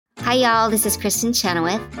Hi, y'all. This is Kristen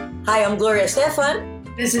Chenoweth. Hi, I'm Gloria Stefan.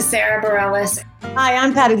 This is Sarah Bareilles. Hi,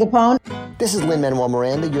 I'm Patti LuPone. This is Lin-Manuel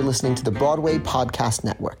Miranda. You're listening to the Broadway Podcast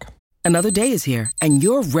Network. Another day is here, and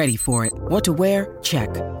you're ready for it. What to wear? Check.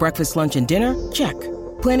 Breakfast, lunch, and dinner? Check.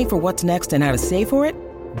 Planning for what's next and how to save for it?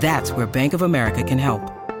 That's where Bank of America can help.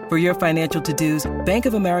 For your financial to-dos, Bank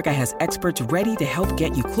of America has experts ready to help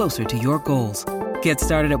get you closer to your goals. Get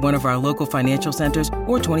started at one of our local financial centers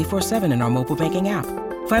or 24/7 in our mobile banking app.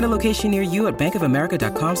 Find a location near you at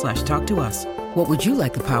bankofamerica.com/talktous. What would you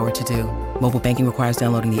like the power to do? Mobile banking requires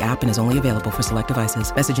downloading the app and is only available for select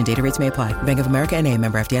devices. Message and data rates may apply. Bank of America N.A.,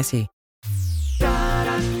 member FDIC.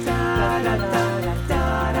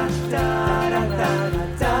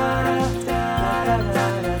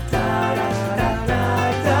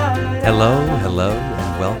 Hello,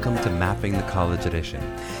 and welcome to Mapping the College Edition,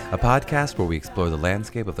 a podcast where we explore the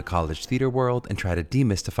landscape of the college theater world and try to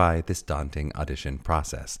demystify this daunting audition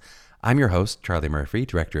process. I'm your host, Charlie Murphy,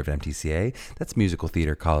 director of MTCA, that's Musical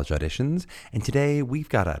Theater College Auditions, and today we've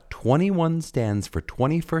got a 21 stands for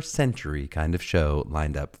 21st century kind of show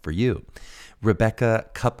lined up for you. Rebecca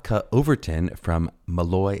Kupka Overton from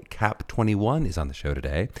Molloy Cap 21 is on the show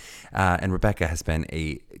today. And Rebecca has been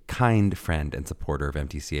a kind friend and supporter of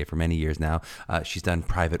MTCA for many years now. She's done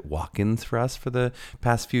private walk-ins for us for the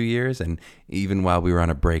past few years. And even while we were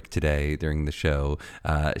on a break today during the show,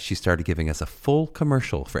 she started giving us a full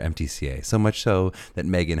commercial for MTCA. So much so that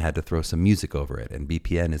Megan had to throw some music over it. And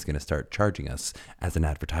BPN is going to start charging us as an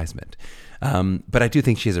advertisement. But I do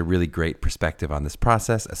think she has a really great perspective on this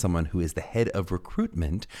process as someone who is the head of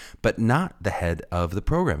recruitment, but not the head of the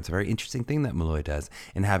program. It's a very interesting thing that Molloy does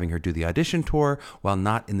in having her do the audition tour while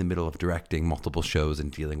not in the middle of directing multiple shows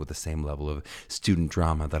and dealing with the same level of student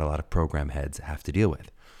drama that a lot of program heads have to deal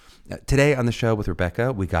with. Today on the show with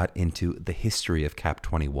Rebecca, we got into the history of Cap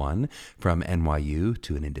 21 from NYU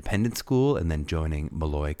to an independent school and then joining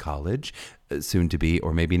Molloy College, soon to be,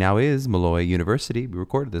 or maybe now is, Molloy University. We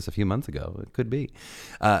recorded this a few months ago. It could be.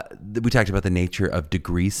 We talked about the nature of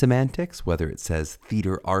degree semantics, whether it says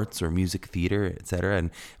theater arts or music theater, etc.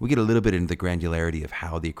 And we get a little bit into the granularity of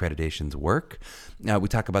how the accreditations work. We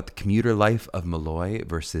talk about the commuter life of Molloy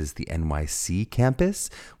versus the NYC campus.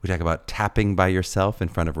 We talk about tapping by yourself in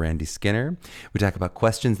front of Randy Skinner. We talk about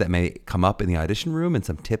questions that may come up in the audition room and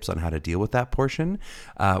some tips on how to deal with that portion.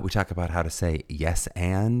 We talk about how to say yes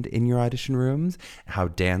and in your audition rooms, how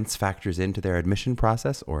dance factors into their admission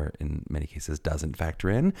process, or in many cases doesn't factor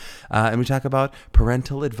in. And we talk about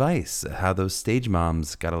parental advice, how those stage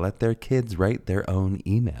moms got to let their kids write their own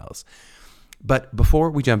emails. But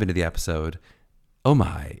before we jump into the episode, oh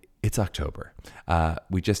my, it's October.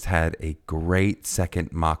 We just had a great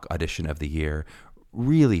second mock audition of the year.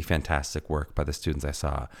 Really fantastic work by the students I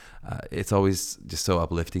saw. It's always just so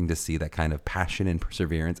uplifting to see that kind of passion and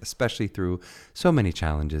perseverance, especially through so many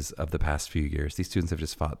challenges of the past few years. These students have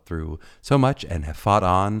just fought through so much and have fought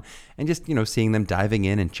on, and just, seeing them diving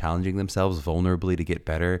in and challenging themselves vulnerably to get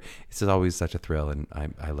better, it's just always such a thrill, and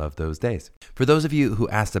I love those days. For those of you who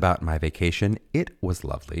asked about my vacation, it was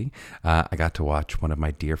lovely. I got to watch one of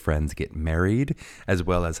my dear friends get married, as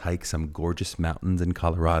well as hike some gorgeous mountains in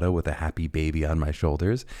Colorado with a happy baby on my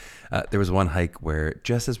shoulders. There was one hike where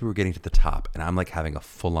just as we were getting to the top, and I'm like having a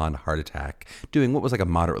full-on heart attack doing what was like a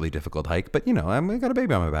moderately difficult hike, but I got a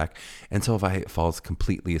baby on my back, and so I falls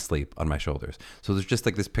completely asleep on my shoulders. So there's just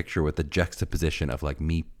like this picture with the juxtaposition of like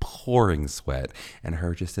me pouring sweat and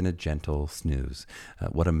her just in a gentle snooze.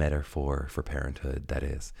 What a metaphor for parenthood that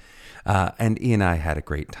is. And E and I had a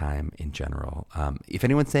great time in general. If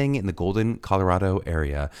anyone's staying in the Golden, Colorado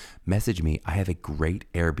area, message me. I have a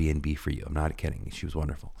great Airbnb for you. I'm not kidding. She was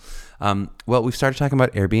wonderful. Well, we've started talking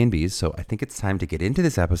about Airbnbs, so I think it's time to get into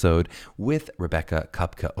this episode with Rebecca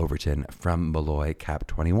Kupka Overton from Molloy Cap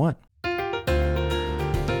 21.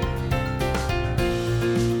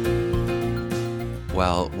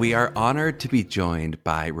 Well, we are honored to be joined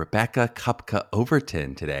by Rebecca Kupka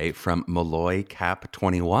Overton today from Molloy Cap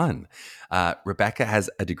 21. Rebecca has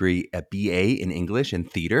a degree, a BA in English and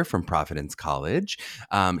theater from Providence College.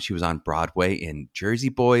 She was on Broadway in Jersey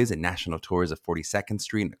Boys and national tours of 42nd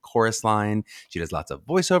Street and the Chorus Line. She does lots of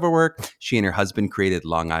voiceover work. She and her husband created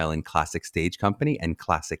Long Island Classic Stage Company and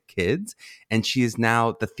Classic Kids. And she is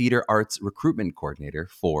now the theater arts recruitment coordinator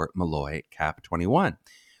for Molloy Cap 21.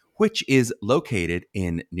 Which is located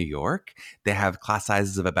in New York. They have class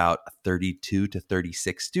sizes of about 32 to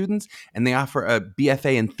 36 students, and they offer a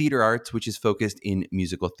BFA in theater arts, which is focused in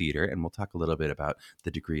musical theater. And we'll talk a little bit about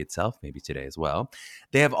the degree itself maybe today as well.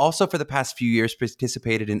 They have also for the past few years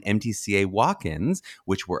participated in MTCA walk-ins,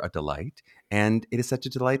 which were a delight. And it is such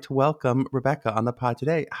a delight to welcome Rebecca on the pod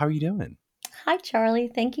today. How are you doing? Hi, Charlie.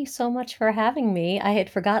 Thank you so much for having me. I had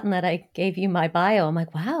forgotten that I gave you my bio. I'm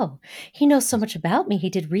like, wow, he knows so much about me. He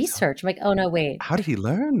did So, research. I'm like, oh, no, wait. how did he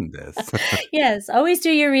learn this? Yes, always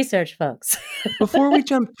do your research, folks. Before we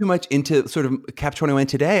jump too much into sort of Cap 21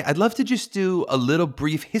 today, I'd love to just do a little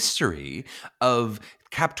brief history of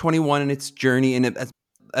Cap 21 and its journey, and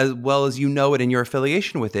as well as you know it and your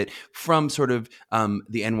affiliation with it from sort of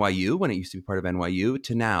the NYU, when it used to be part of NYU,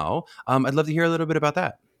 to now. I'd love to hear a little bit about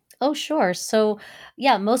that. Oh, sure. So,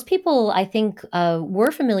 yeah, most people, I think,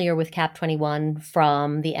 were familiar with Cap 21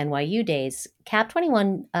 from the NYU days. Cap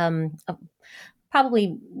 21,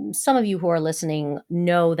 probably some of you who are listening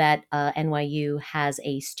know that NYU has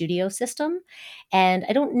a studio system. And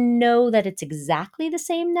I don't know that it's exactly the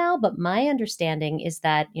same now, but my understanding is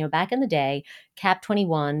that, back in the day, Cap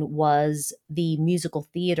 21 was the musical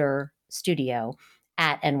theater studio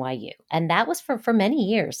at NYU. And that was for many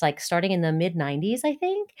years, like starting in the mid 90s, I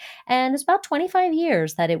think. And it's about 25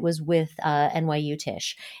 years that it was with NYU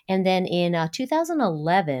Tisch. And then in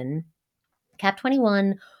 2011, Cap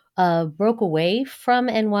 21 broke away from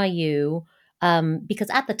NYU because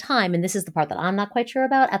at the time, and this is the part that I'm not quite sure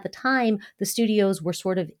about, at the time, the studios were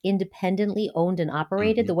sort of independently owned and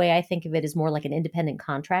operated. Mm-hmm. The way I think of it is more like an independent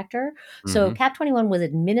contractor. So Mm-hmm. Cap 21 was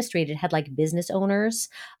administrated, had like business owners,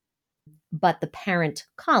 but the parent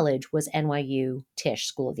college was NYU Tisch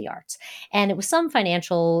School of the Arts. And it was some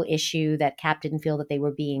financial issue that Cap didn't feel that they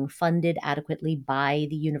were being funded adequately by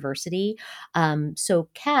the university. So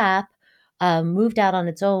Cap moved out on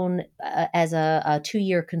its own as a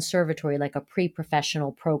 2-year conservatory, like a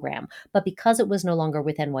pre-professional program. But because it was no longer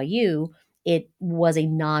with NYU, it was a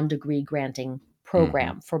non-degree granting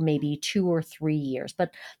program for maybe 2 or 3 years.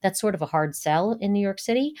 But that's sort of a hard sell in New York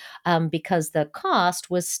City because the cost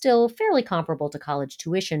was still fairly comparable to college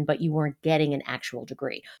tuition, but you weren't getting an actual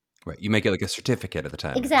degree. Right. You make it like a certificate at the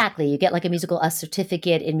time. Exactly. You get like a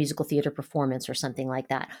certificate in musical theater performance or something like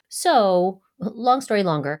that. So, long story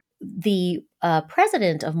longer, the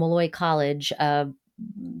president of Molloy College,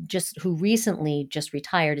 who recently just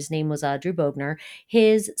retired, his name was Drew Bogner.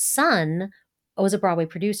 His son was a Broadway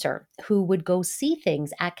producer who would go see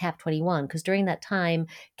things at Cap 21 because during that time,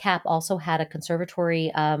 Cap also had a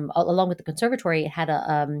conservatory. Along with the conservatory, it had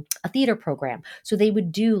a theater program. So they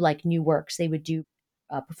would do like new works. They would do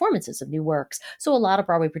performances of new works. So a lot of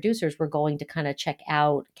Broadway producers were going to kind of check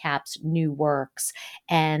out Cap's new works.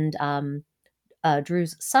 And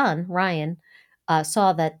Drew's son, Ryan,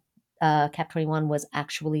 saw that Cap 21 was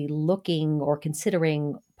actually looking or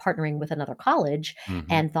considering partnering with another college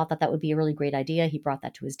and thought that that would be a really great idea. He brought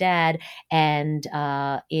that to his dad. And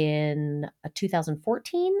in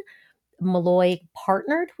 2014, Molloy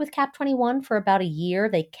partnered with Cap 21 for about a year.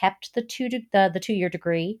 They kept the 2-year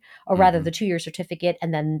degree, or rather the 2-year certificate,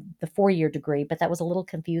 and then the 4-year degree. But that was a little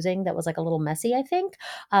confusing. That was like a little messy, I think.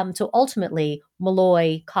 So ultimately,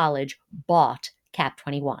 Molloy College bought Cap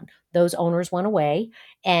 21. Those owners went away,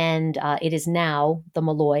 and it is now the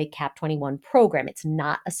Molloy Cap 21 program. It's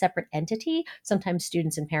not a separate entity. Sometimes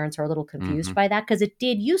students and parents are a little confused by that because it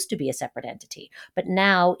did used to be a separate entity, but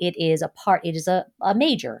now it is a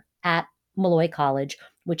major at Molloy College,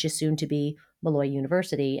 which is soon to be Molloy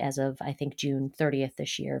University as of, I think, June 30th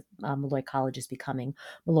this year. Molloy College is becoming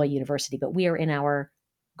Molloy University, but we are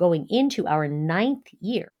going into our 9th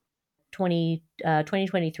year.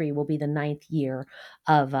 2023 will be the 9th year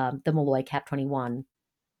of the Molloy Cap 21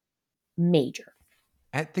 major.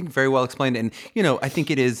 I think very well explained. And, I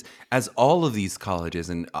think it is, as all of these colleges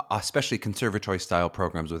and especially conservatory style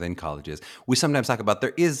programs within colleges, we sometimes talk about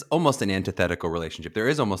there is almost an antithetical relationship. There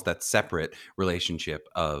is almost that separate relationship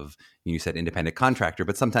of, you said independent contractor,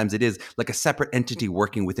 but sometimes it is like a separate entity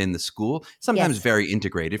working within the school, sometimes very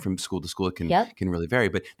integrated from school to school. It can really vary,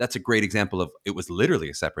 but that's a great example of it was literally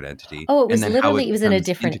a separate entity. Oh, it was literally, it was in a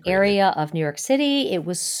different area of New York City. It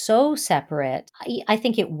was so separate. I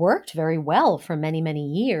think it worked very well for many, many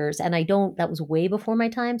years. And that was way before my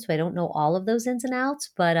time, so I don't know all of those ins and outs.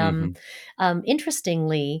 But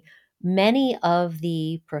interestingly, many of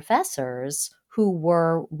the professors who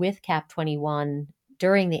were with Cap 21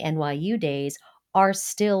 during the NYU days are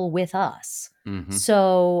still with us.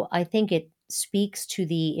 So I think it speaks to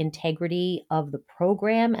the integrity of the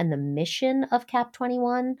program and the mission of Cap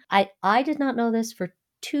 21. I did not know this for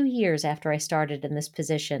 2 years after I started in this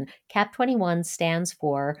position. Cap 21 stands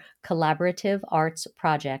for Collaborative Arts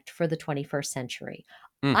Project for the 21st Century.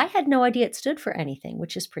 I had no idea it stood for anything,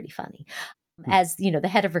 which is pretty funny. As the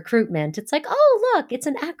head of recruitment, it's like, oh, look, it's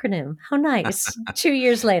an acronym. How nice. 2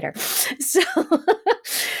 years later. So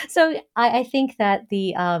I think that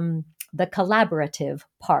the collaborative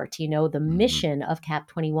part, the mission of Cap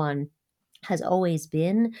 21 has always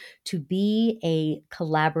been to be a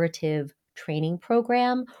collaborative training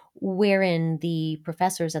program wherein the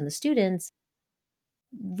professors and the students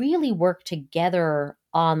really work together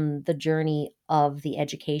on the journey of the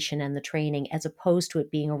education and the training, as opposed to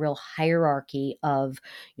it being a real hierarchy of,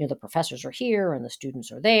 the professors are here and the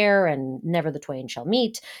students are there and never the twain shall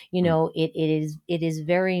meet. Mm. It is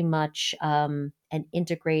very much an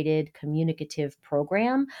integrated communicative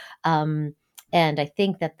program. And I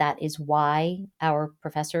think that is why our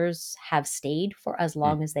professors have stayed for as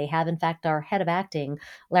long as they have. In fact, our head of acting,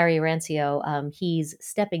 Larry Arancio, he's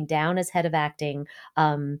stepping down as head of acting,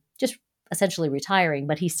 just essentially retiring,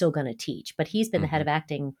 but he's still going to teach. But he's been the head of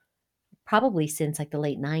acting probably since like the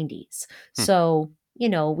late 90s. Hmm. So,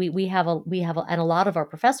 and a lot of our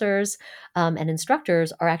professors and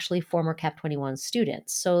instructors are actually former Cap 21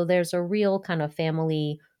 students. So there's a real kind of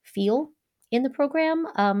family feel in the program,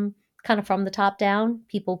 kind of from the top down.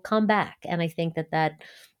 People come back. And I think that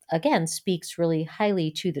again speaks really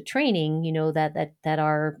highly to the training, that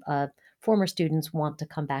our former students want to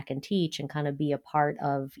come back and teach and kind of be a part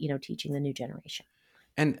of, teaching the new generation.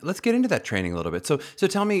 And let's get into that training a little bit. So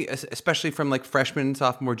tell me, especially from like freshman,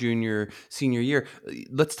 sophomore, junior, senior year,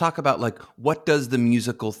 let's talk about like, what does the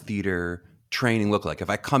musical theater training look like? If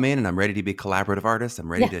I come in and I'm ready to be a collaborative artist,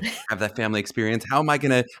 I'm ready to have that family experience. How am I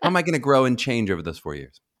gonna grow and change over those 4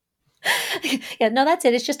 years? Yeah, no, that's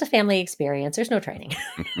it. It's just a family experience. There's no training.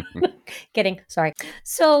 Kidding. Sorry.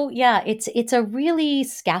 So yeah, it's a really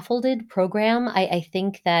scaffolded program. I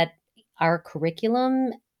think that our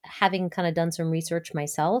curriculum, having kind of done some research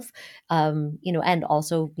myself, and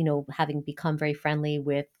also, having become very friendly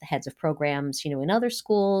with heads of programs, in other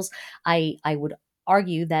schools, I would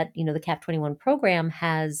argue that, the CAP 21 program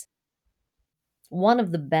has one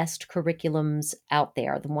of the best curriculums out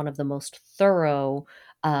there, one of the most thorough,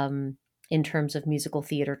 in terms of musical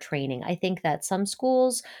theater training. I think that some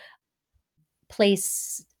schools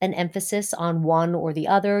place an emphasis on one or the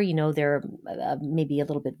other. They're maybe a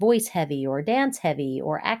little bit voice heavy or dance heavy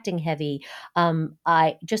or acting heavy.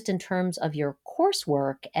 I just in terms of your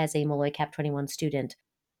coursework as a Molloy Cap 21 student,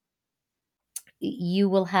 you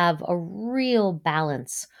will have a real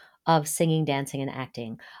balance of singing, dancing, and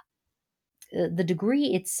acting. The degree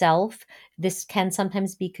itself, this can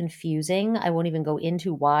sometimes be confusing. I won't even go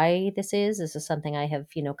into why this is. This is something I have,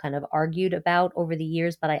 kind of argued about over the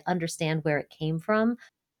years, but I understand where it came from.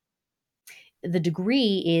 The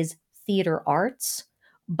degree is theater arts,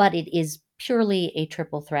 but it is purely a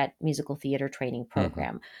triple threat musical theater training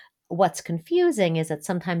program. What's confusing is that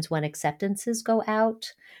sometimes when acceptances go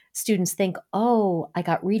out, students think, oh, I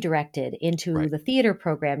got redirected into Right. the theater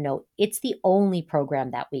program. No, it's the only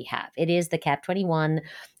program that we have. It is the CAP 21.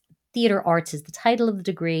 Theater arts is the title of the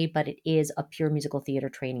degree, but it is a pure musical theater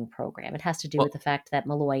training program. It has to do Well, with the fact that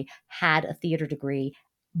Molloy had a theater degree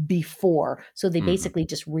before. So they basically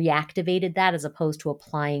just reactivated that as opposed to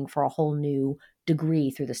applying for a whole new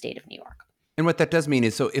degree through the state of New York. And what that does mean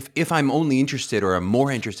is, so if I'm only interested or I'm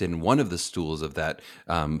more interested in one of the stools of that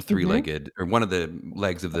three-legged, or one of the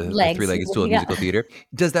legs of the Legs, three-legged stool of yeah. musical theater,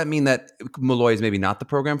 does that mean that Molloy is maybe not the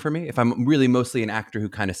program for me? If I'm really mostly an actor who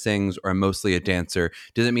kind of sings, or I'm mostly a dancer,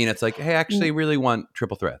 does it mean it's like, hey, I actually really want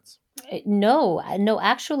triple threats? No,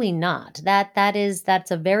 actually not.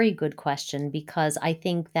 That's a very good question, because I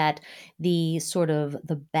think that the sort of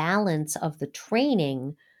the balance of the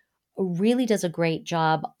training really does a great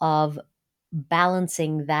job of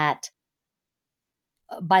balancing that.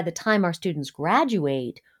 By the time our students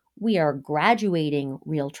graduate, we are graduating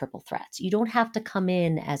real triple threats. You don't have to come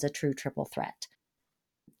in as a true triple threat.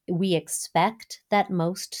 We expect that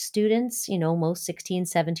most students, most 16,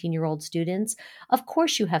 17-year-old students, of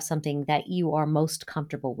course you have something that you are most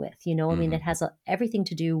comfortable with. I mean, it has everything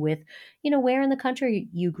to do with, where in the country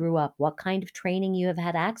you grew up, what kind of training you have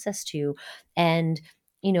had access to. And,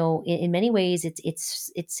 in many ways,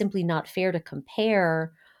 it's simply not fair to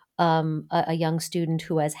compare a young student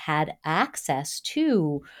who has had access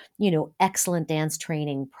to, excellent dance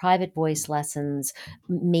training, private voice lessons.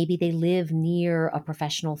 Maybe they live near a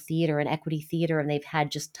professional theater, an equity theater, and they've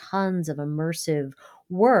had just tons of immersive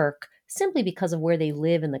work simply because of where they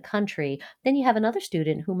live in the country. Then you have another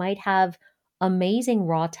student who might have amazing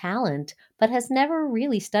raw talent, but has never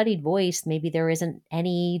really studied voice. Maybe there isn't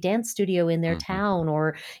any dance studio in their town,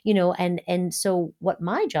 or, and so what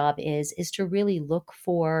my job is to really look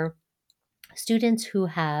for students who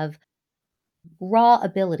have raw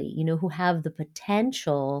ability, who have the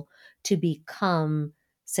potential to become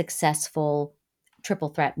successful triple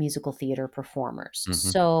threat musical theater performers.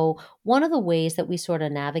 So one of the ways that we sort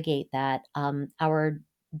of navigate that, our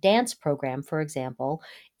dance program, for example,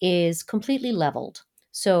 is completely leveled.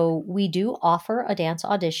 So we do offer a dance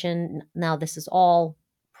audition. Now, this is all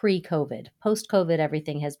pre-COVID. Post-COVID,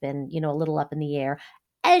 everything has been, a little up in the air,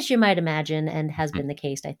 as you might imagine, and has been the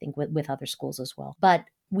case, I think, with other schools as well. But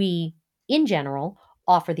we, in general,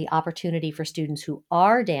 offer the opportunity for students who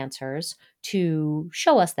are dancers to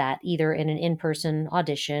show us that either in an in-person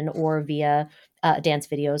audition or via dance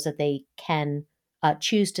videos that they can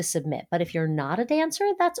choose to submit. But if you're not a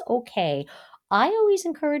dancer, that's okay. I always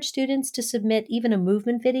encourage students to submit even a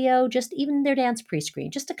movement video, just even their dance pre-screen,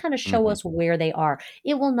 just to kind of show us where they are.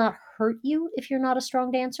 It will not hurt you if you're not a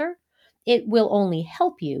strong dancer. It will only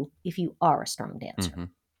help you if you are a strong dancer,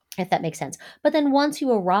 if that makes sense. But then once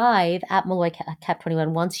you arrive at Molloy Cap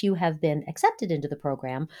 21, once you have been accepted into the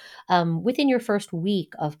program, within your first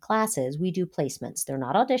week of classes, we do placements. They're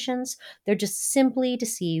not auditions. They're just simply to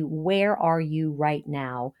see where are you right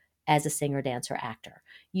now as a singer, dancer, actor.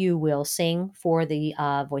 You will sing for the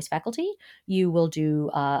voice faculty. You will do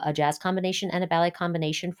a jazz combination and a ballet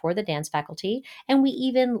combination for the dance faculty. And we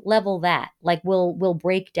even level that. Like we'll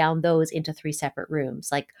break down those into 3 separate rooms.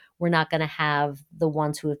 Like we're not going to have the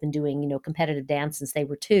ones who have been doing, competitive dance since they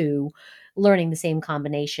were 2, learning the same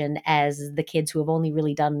combination as the kids who have only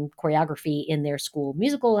really done choreography in their school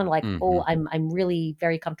musical and oh, I'm really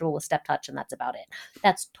very comfortable with step touch and that's about it.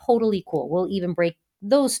 That's totally cool. We'll even break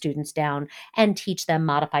those students down and teach them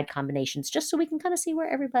modified combinations just so we can kind of see where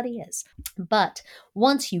everybody is. But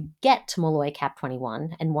once you get to Molloy Cap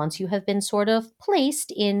 21 and once you have been sort of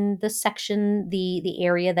placed in the section, the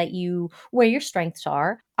area where your strengths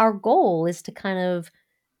are, our goal is to kind of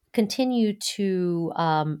continue to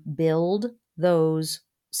build those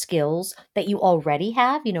skills that you already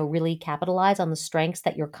have, really capitalize on the strengths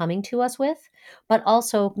that you're coming to us with, but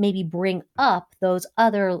also maybe bring up those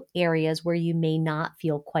other areas where you may not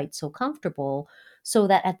feel quite so comfortable so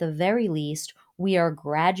that at the very least, we are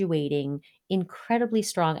graduating incredibly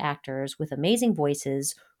strong actors with amazing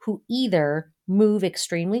voices who either move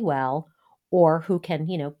extremely well or who can,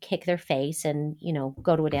 kick their face and,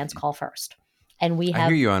 go to a dance call first. And we have I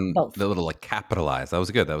hear you on both. the little capitalize. That was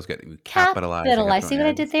good. You capitalize. See what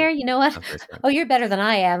I did there? You know what? Oh, you're better than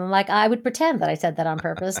I am. I'm like, I would pretend that I said that on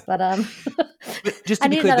purpose, but just to I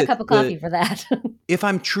need another cup of coffee for that. If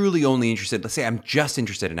I'm truly only interested, let's say I'm just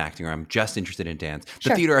interested in acting or I'm just interested in dance,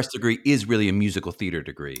 the theater arts degree is really a musical theater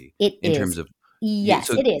degree. It in is. terms of Yes,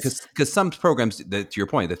 it is. Because some programs, to your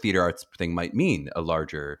point, the theater arts thing might mean a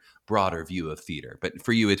larger, broader view of theater. But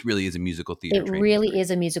for you, it really is a musical theater It really is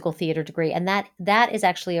a musical theater degree. And that is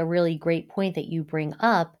actually a really great point that you bring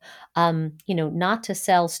up, not to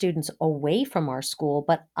sell students away from our school,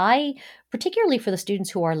 but particularly for the students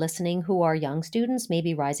who are listening, who are young students,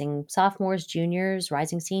 maybe rising sophomores, juniors,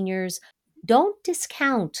 rising seniors, don't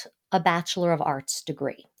discount a Bachelor of Arts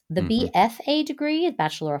degree. The BFA degree,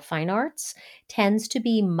 Bachelor of Fine Arts, tends to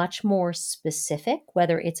be much more specific,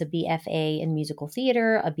 whether it's a BFA in musical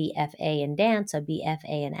theater, a BFA in dance, a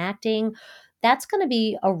BFA in acting. That's going to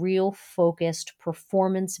be a real focused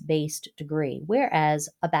performance-based degree, whereas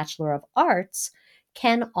a Bachelor of Arts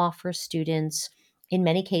can offer students, in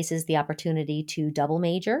many cases, the opportunity to double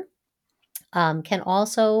major. Can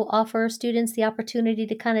also offer students the opportunity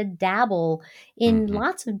to kind of dabble in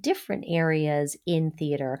lots of different areas in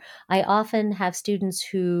theater. I often have students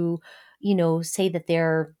who, say that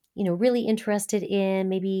they're, really interested in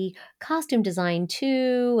maybe costume design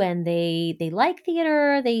too, and they like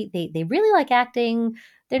theater, they really like acting.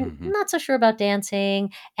 They're not so sure about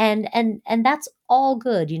dancing, and that's all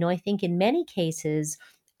good. I think in many cases,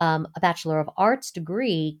 a Bachelor of Arts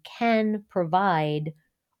degree can provide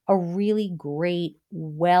a really great,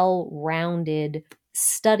 well-rounded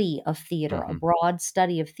study of theater, a broad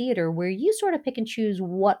study of theater where you sort of pick and choose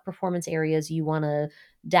what performance areas you want to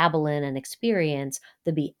dabble in and experience.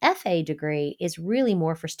 The BFA degree is really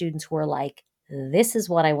more for students who are like, this is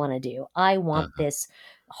what I want to do. I want this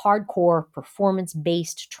hardcore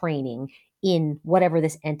performance-based training in whatever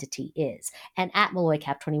this entity is. And at Molloy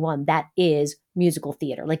Cap 21, that is musical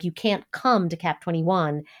theater. Like you can't come to Cap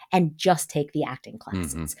 21 and just take the acting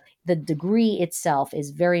classes. The degree itself is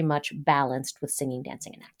very much balanced with singing,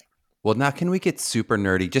 dancing, and acting. Well, now can we get super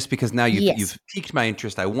nerdy? Just because now you've piqued my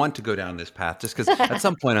interest. I want to go down this path just because at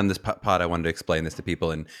some point on this pod, I wanted to explain this to people,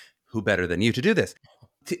 and who better than you to do this?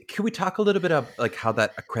 Can we talk a little bit of like how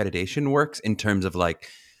that accreditation works in terms of like,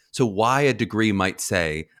 so why a degree might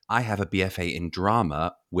say, I have a BFA in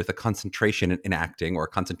drama with a concentration in acting or a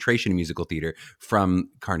concentration in musical theater from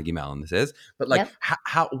Carnegie Mellon, this is. But like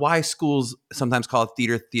why schools sometimes call it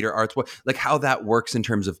theater arts, like how that works in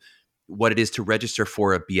terms of what it is to register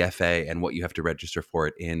for a BFA and what you have to register for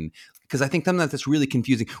it in. Because I think sometimes that's really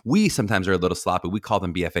confusing. We sometimes are a little sloppy. We call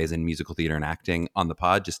them BFAs in musical theater and acting on the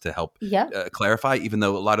pod just to help clarify, even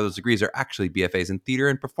though a lot of those degrees are actually BFAs in theater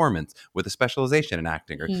and performance with a specialization in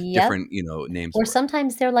acting or different, names. Or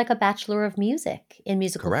sometimes they're like a Bachelor of Music in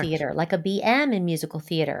musical Correct. theater, like a BM in musical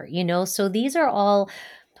theater, So these are all,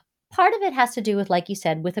 part of it has to do with, like you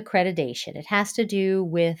said, with accreditation. It has to do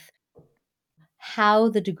with how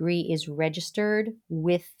the degree is registered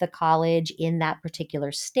with the college in that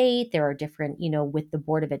particular state. There are different, with the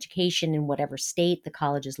Board of Education in whatever state the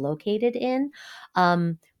college is located in.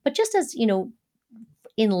 But just as,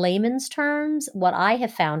 in layman's terms, what I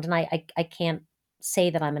have found, and I can't say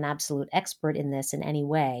that I'm an absolute expert in this in any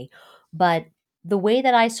way, but the way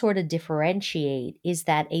that I sort of differentiate is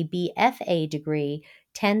that a BFA degree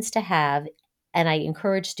tends to have, and I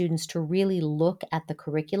encourage students to really look at the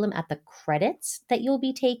curriculum, at the credits that you'll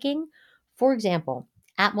be taking. For example,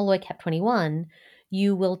 at Molloy CAP 21,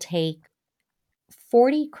 you will take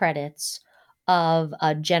 40 credits of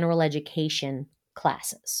general education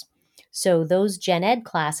classes. So those gen ed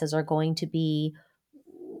classes are going to be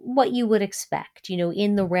what you would expect,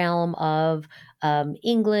 in the realm of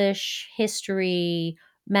English, history,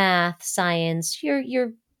 math, science,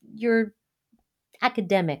 your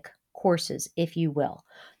academic courses, if you will.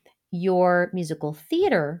 Your musical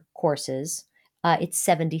theater courses, it's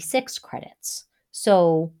 76 credits.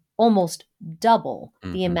 So almost double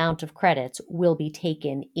the amount of credits will be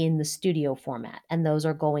taken in the studio format. And those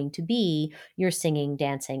are going to be your singing,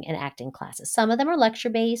 dancing, and acting classes. Some of them are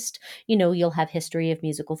lecture-based. You'll have history of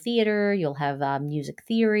musical theater. You'll have music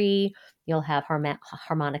theory. You'll have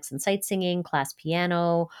harmonics and sight singing, class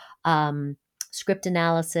piano, script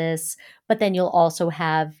analysis. But then you'll also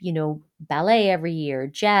have, ballet every year,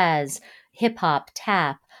 jazz, hip hop,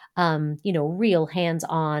 tap, real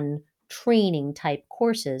hands-on training type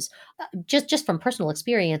courses. Just from personal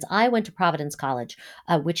experience, I went to Providence College,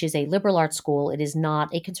 which is a liberal arts school. It is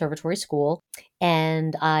not a conservatory school.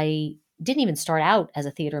 And I didn't even start out as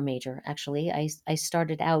a theater major, actually. I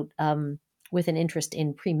started out with an interest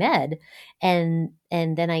in pre-med, and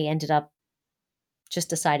then I ended up just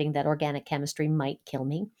deciding that organic chemistry might kill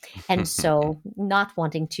me. And so not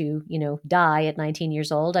wanting to, die at 19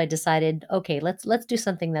 years old, I decided, okay, let's do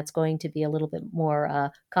something that's going to be a little bit more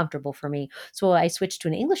comfortable for me. So I switched to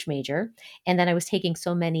an English major, and then I was taking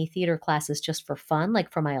so many theater classes just for fun, like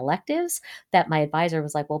for my electives, that my advisor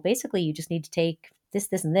was like, well, basically you just need to take this,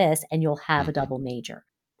 this, and this, and you'll have a double major.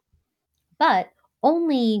 But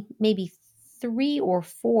only maybe 3 or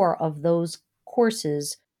 4 of those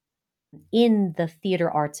courses in the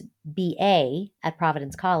theater arts BA at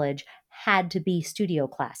Providence College had to be studio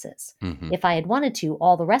classes. If I had wanted to,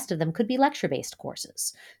 all the rest of them could be lecture-based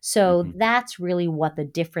courses. So that's really what the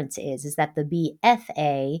difference is that the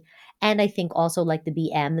BFA, and I think also like the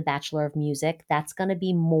BM, the Bachelor of Music, that's going to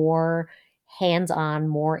be more hands-on,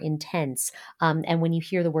 more intense. And when you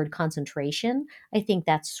hear the word concentration, I think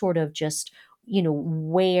that's sort of just,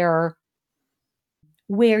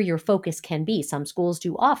 where your focus can be. Some schools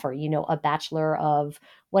do offer, a Bachelor of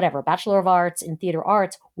Arts in theater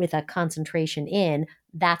arts with a concentration in,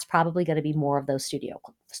 that's probably going to be more of those studio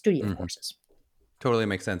courses. Totally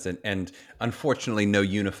makes sense. And unfortunately, no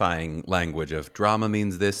unifying language of drama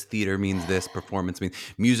means this, theater means this, performance means,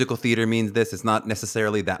 musical theater means this. It's not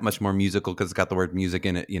necessarily that much more musical because it's got the word music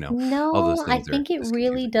in it, No, all those things. I think it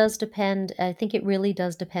really does depend. I think it really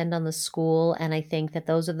does depend on the school. And I think that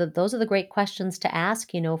those are the great questions to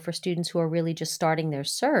ask, for students who are really just starting their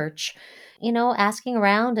search, asking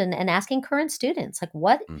around and asking current students, like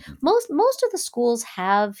what most of the schools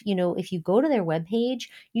have, if you go to their webpage,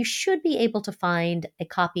 you should be able to find a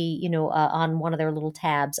copy, on one of their little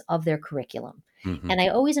tabs of their curriculum. And I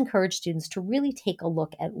always encourage students to really take a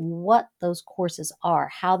look at what those courses are,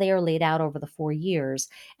 how they are laid out over the 4 years.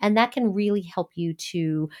 And that can really help you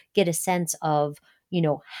to get a sense of,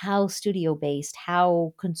 how studio-based,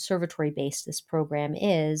 how conservatory-based this program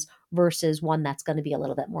is versus one that's going to be a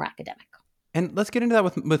little bit more academic. And let's get into that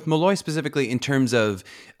with Molloy specifically in terms of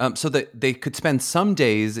so that they could spend some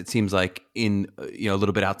days, it seems like, in a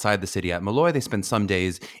little bit outside the city. At Molloy, they spend some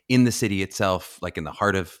days in the city itself, like in the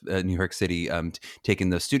heart of New York City, taking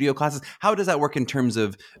those studio classes. How does that work in terms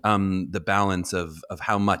of the balance of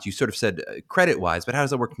how much? You sort of said credit-wise, but how does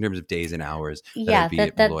that work in terms of days and hours?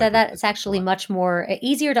 That's actually much more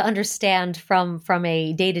easier to understand from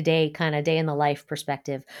a day-to-day kind of day in the life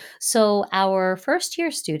perspective. So our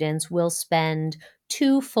first-year students will spend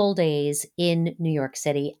 2 full days in New York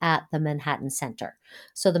City at the Manhattan Center.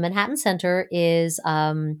 So the Manhattan Center is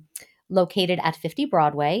located at 50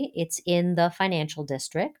 Broadway. It's in the financial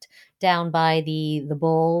district down by the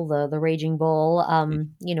Bull, the Raging Bull.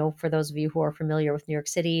 For those of you who are familiar with New York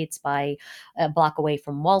City, it's by a block away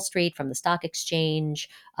from Wall Street, from the Stock Exchange,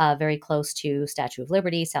 very close to Statue of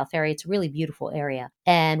Liberty, South Ferry. It's a really beautiful area.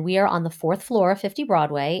 And we are on the fourth floor of 50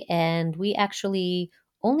 Broadway, and we actually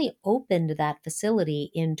only opened that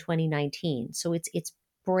facility in 2019. So it's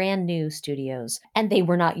brand new studios, and they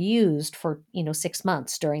were not used for 6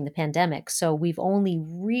 months during the pandemic. So we've only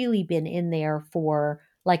really been in there for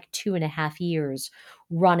like 2.5 years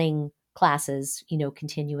running classes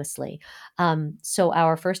continuously. So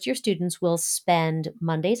our first year students will spend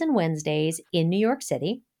Mondays and Wednesdays in New York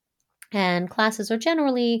City, and classes are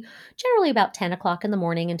generally about 10 o'clock in the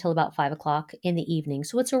morning until about 5 o'clock in the evening.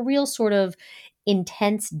 So it's a real sort of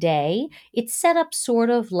intense day. It's set up sort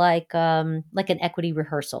of like an equity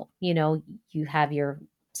rehearsal. You have your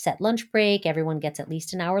set lunch break. Everyone gets at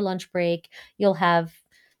least an hour lunch break. You'll have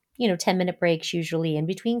 10-minute breaks usually in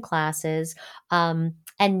between classes. And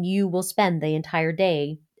you will spend the entire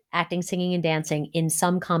day acting, singing, and dancing in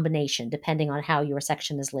some combination, depending on how your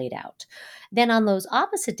section is laid out. Then on those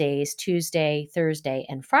opposite days, Tuesday, Thursday,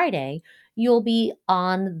 and Friday, you'll be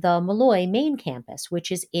on the Molloy main campus,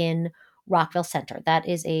 which is in Rockville Center. That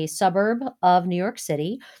is a suburb of New York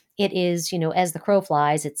City. It is, as the crow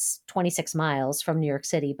flies, it's 26 miles from New York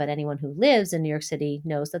City, but anyone who lives in New York City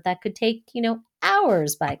knows that could take,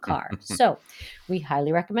 hours by car. So we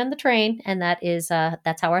highly recommend the train, and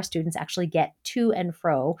that's how our students actually get to and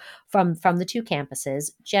fro from the two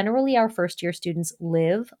campuses. Generally, our first year students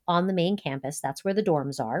live on the main campus. That's where the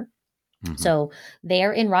dorms are. Mm-hmm. So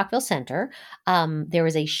there in Rockville Center, there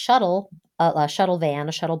is a shuttle van,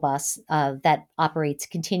 a shuttle bus that operates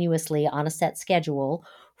continuously on a set schedule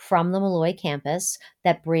from the Molloy campus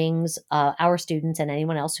that brings our students and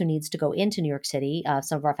anyone else who needs to go into New York City.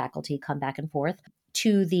 Some of our faculty come back and forth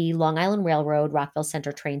to the Long Island Railroad Rockville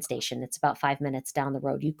Center train station. It's about 5 minutes down the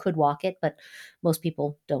road. You could walk it, but most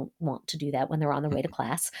people don't want to do that when they're on their way to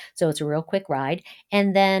class. So it's a real quick ride.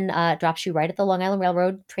 And then drops you right at the Long Island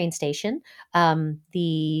Railroad train station.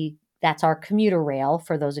 That's our commuter rail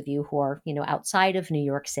for those of you who are, outside of New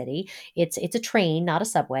York City. It's a train, not a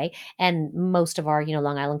subway. And most of our,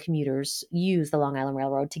 Long Island commuters use the Long Island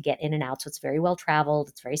Railroad to get in and out. So it's very well traveled.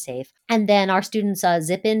 It's very safe. And then our students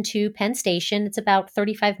zip into Penn Station. It's about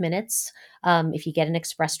 35 minutes if you get an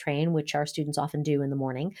express train, which our students often do in the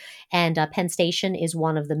morning. And Penn Station is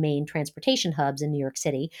one of the main transportation hubs in New York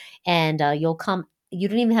City. And you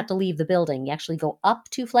don't even have to leave the building. You actually go up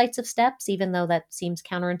 2 flights of steps, even though that seems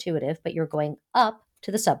counterintuitive, but you're going up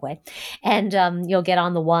to the subway. And you'll get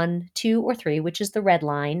on the 1, 2, or 3, which is the red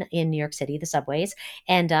line in New York City, the subways.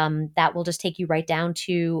 And that will just take you right down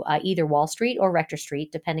to either Wall Street or Rector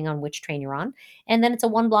Street, depending on which train you're on. And then it's a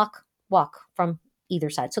 1-block walk from either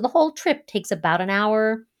side. So the whole trip takes about an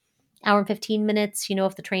hour and 15 minutes,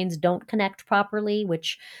 if the trains don't connect properly,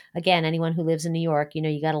 which again, anyone who lives in New York,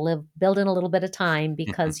 you got to build in a little bit of time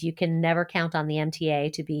because you can never count on the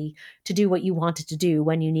MTA to do what you wanted to do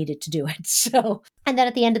when you needed to do it. So, and then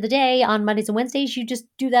at the end of the day on Mondays and Wednesdays, you just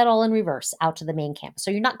do that all in reverse out to the main campus. So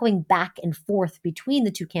you're not going back and forth between the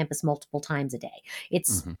two campuses multiple times a day.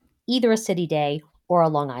 It's either a city day or a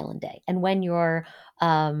Long Island day. And when you're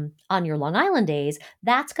on your Long Island days,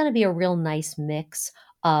 that's going to be a real nice mix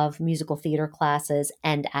of musical theater classes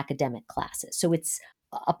and academic classes. So it's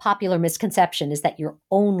a popular misconception is that you're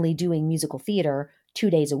only doing musical theater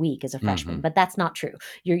 2 days a week as a freshman, but that's not true.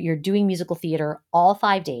 You're doing musical theater all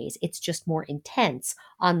 5 days. It's just more intense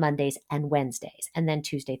on Mondays and Wednesdays. And then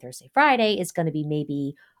Tuesday, Thursday, Friday is going to be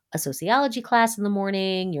maybe a sociology class in the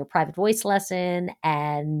morning, your private voice lesson,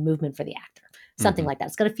 and movement for the actor. Something like that.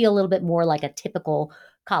 It's going to feel a little bit more like a typical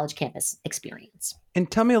college campus experience. And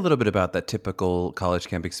tell me a little bit about that typical college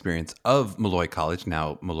camp experience of Molloy College,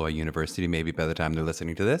 now Molloy University, maybe by the time they're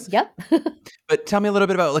listening to this. Yep. But tell me a little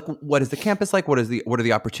bit about what is the campus like? What are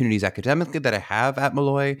the opportunities academically that I have at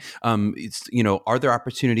Molloy? Are there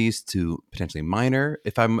opportunities to potentially minor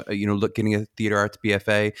if I'm, getting a theater arts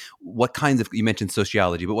BFA? What kinds of, you mentioned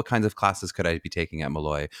sociology, but what kinds of classes could I be taking at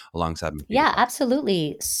Molloy alongside? Yeah,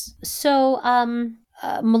 absolutely. So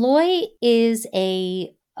Molloy is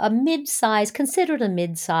considered a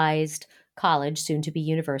mid-sized college, soon to be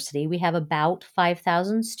university. We have about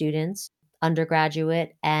 5,000 students,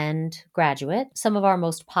 undergraduate and graduate. Some of our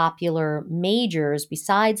most popular majors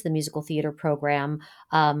besides the musical theater program,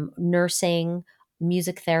 nursing,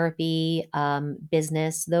 music therapy,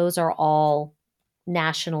 business, those are all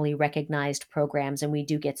nationally recognized programs. And we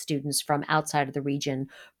do get students from outside of the region,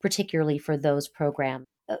 particularly for those programs.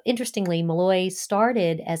 interestingly, Molloy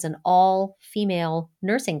started as an all-female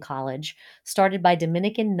nursing college, started by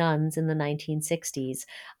Dominican nuns in the 1960s,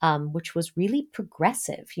 which was really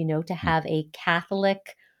progressive, to Mm, have a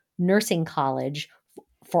Catholic nursing college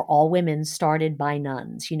for all women started by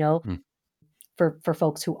nuns. mm, For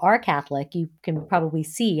folks who are Catholic, you can probably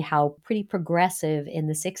see how pretty progressive in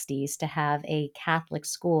the 60s to have a Catholic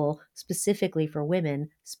school specifically for women,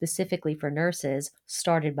 specifically for nurses,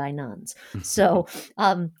 started by nuns. So,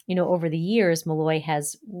 over the years, Molloy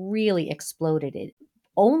has really exploded. It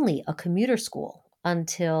only a commuter school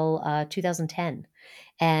until 2010.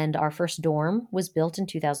 And our first dorm was built in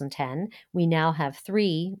 2010. We now have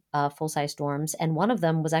three full-size dorms, and one of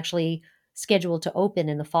them was actually scheduled to open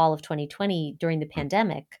in the fall of 2020 during the mm,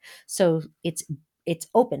 pandemic. So it's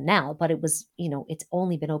open now, but it's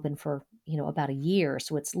only been open for about a year,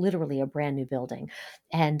 so it's literally a brand new building.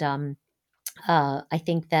 And I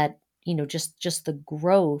think that just the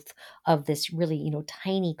growth of this really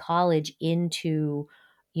tiny college into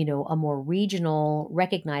a more regional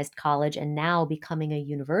recognized college and now becoming a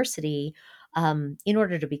university. In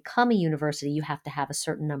order to become a university, you have to have a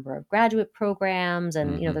certain number of graduate programs,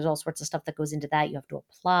 and mhm, there's all sorts of stuff that goes into that. You have to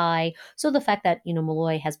apply. So the fact that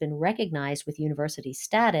Molloy has been recognized with university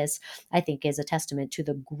status, I think, is a testament to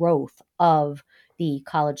the growth of the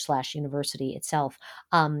college slash university itself.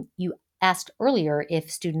 You asked earlier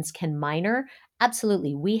if students can minor.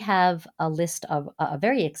 Absolutely. We have a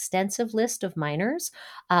very extensive list of minors,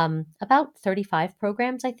 about 35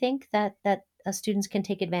 programs, I think, that students can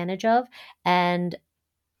take advantage of. And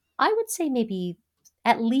I would say maybe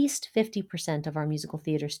at least 50% of our musical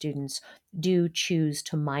theater students do choose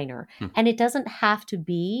to minor. mm, And it doesn't have to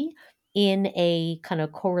be in a kind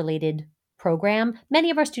of correlated program. Many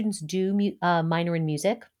of our students do minor in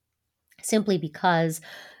music simply because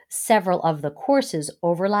several of the courses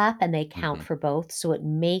overlap and they count mhm, for both. So it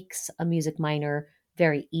makes a music minor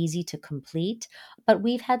very easy to complete. But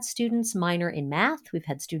we've had students minor in math. We've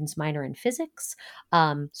had students minor in physics.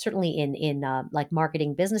 Certainly in like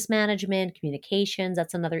marketing, business management, communications.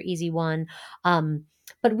 That's another easy one.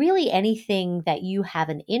 But really, anything that you have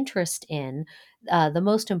an interest in. The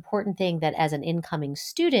most important thing that as an incoming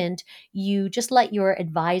student, you just let your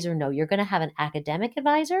advisor know. You're going to have an academic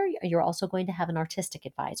advisor. You're also going to have an artistic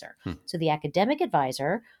advisor. mm, So the academic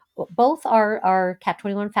advisor, both are Cap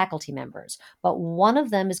 21 faculty members, but one of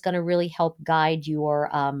them is going to really help guide your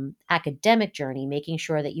academic journey, making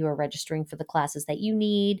sure that you are registering for the classes that you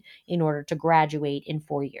need in order to graduate in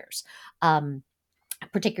 4 years.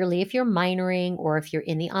 Particularly if you're minoring or if you're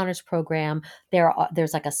in the honors program,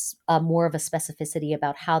 there's like a more of a specificity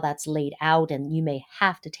about how that's laid out, and you may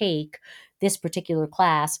have to take this particular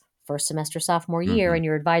class first semester sophomore year, mhm, and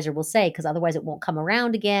your advisor will say, because otherwise it won't come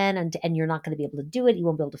around again, and you're not going to be able to do it. You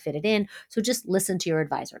won't be able to fit it in. So just listen to your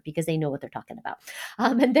advisor because they know what they're talking about.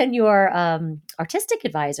 And then your artistic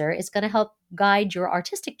advisor is going to help guide your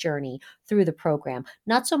artistic journey through the program.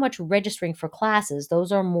 Not so much registering for classes;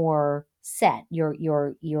 those are more set.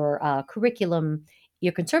 Your curriculum,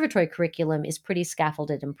 your conservatory curriculum is pretty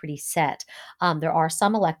scaffolded and pretty set. There are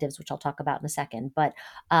some electives, which I'll talk about in a second, but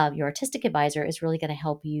your artistic advisor is really going to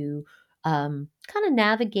help you kind of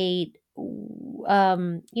navigate.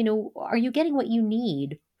 Are you getting what you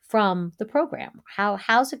need from the program?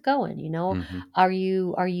 How's it going?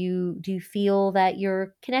 mhm, Do you feel that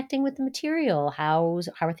you're connecting with the material? How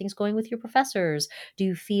are things going with your professors? Do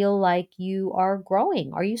you feel like you are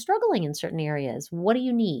growing? Are you struggling in certain areas? What do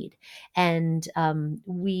you need? And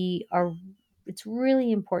it's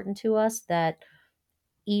really important to us that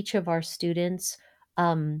each of our students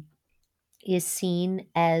um, is seen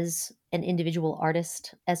as an individual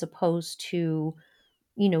artist as opposed to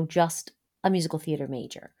just a musical theater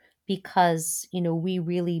major, because we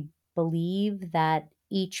really believe that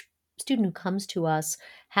each student who comes to us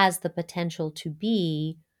has the potential to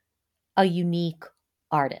be a unique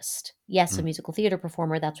artist. Yes, a mm, musical theater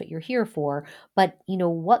performer, that's what you're here for, but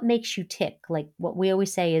what makes you tick? Like what we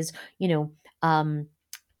always say is, um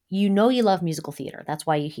you love musical theater. That's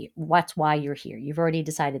why you're here. You've already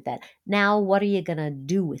decided that. Now, what are you going to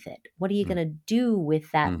do with it? What are you mm, going to do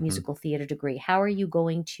with that mhm, musical theater degree? How are you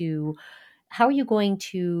going to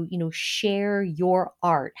share your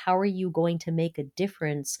art? How are you going to make a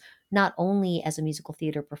difference, not only as a musical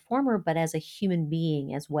theater performer, but as a human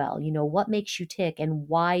being as well? What makes you tick and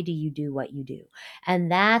why do you do what you do?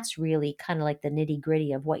 And that's really kind of like the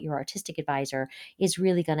nitty-gritty of what your artistic advisor is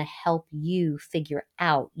really going to help you figure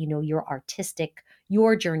out, your artistic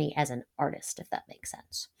your journey as an artist, if that makes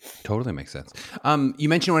sense. Totally makes sense. You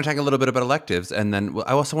mentioned you want to talk a little bit about electives, and then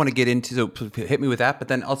I also want to get into, so hit me with that, but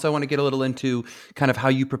then also I want to get a little into kind of how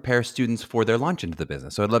you prepare students for their launch into the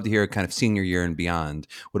business. So I'd love to hear kind of senior year and beyond.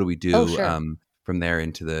 What do we do Oh, sure. from there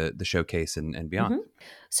into the showcase and beyond? Mhm.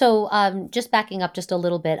 So, just backing up just a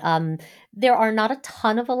little bit, there are not a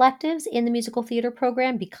ton of electives in the musical theater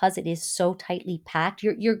program because it is so tightly packed.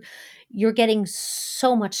 You're getting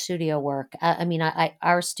so much studio work. I mean,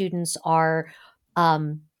 our students are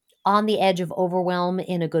um, on the edge of overwhelm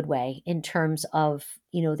in a good way in terms of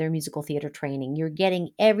their musical theater training. You're getting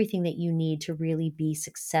everything that you need to really be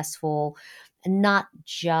successful, not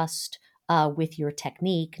just with your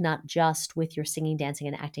technique, not just with your singing, dancing,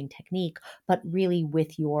 and acting technique, but really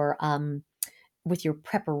with your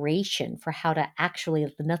preparation for how to actually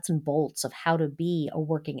the nuts and bolts of how to be a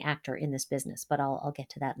working actor in this business. But I'll get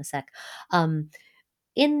to that in a sec.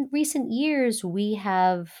 In recent years, we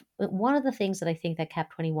have one of the things that I think that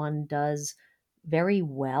Cap 21 does very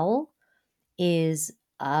well is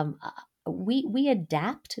we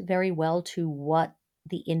adapt very well to what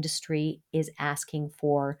the industry is asking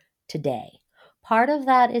for today. Part of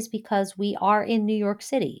that is because we are in New York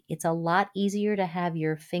City. It's a lot easier to have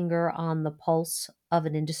your finger on the pulse of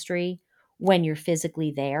an industry when you're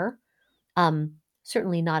physically there.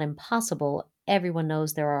 Certainly not impossible. Everyone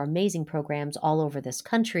knows there are amazing programs all over this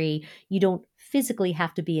country. You don't physically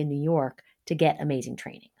have to be in New York to get amazing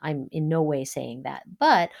training. I'm in no way saying that.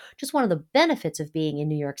 But just one of the benefits of being in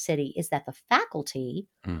New York City is that the faculty,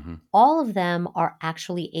 Mm-hmm. all of them are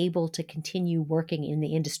actually able to continue working in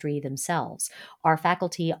the industry themselves. Our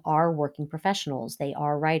faculty are working professionals. They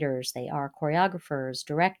are writers, they are choreographers,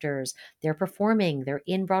 directors, they're performing, they're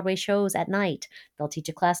in Broadway shows at night. They'll teach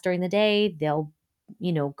a class during the day, they'll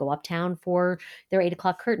go uptown for their 8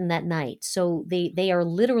 o'clock curtain that night. So they are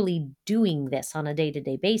literally doing this on a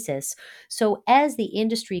day-to-day basis. So as the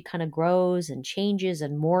industry kind of grows and changes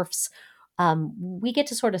and morphs, we get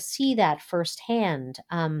to sort of see that firsthand.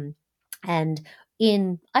 And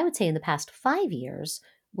I would say in the past 5 years,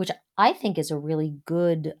 which I think is a really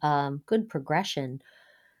good progression,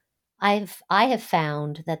 I have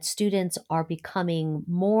found that students are becoming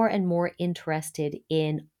more and more interested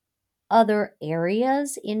in other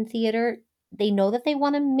areas in theater. They know that they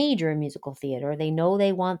want to major in musical theater. They know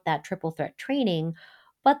they want that triple threat training,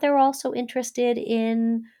 but they're also interested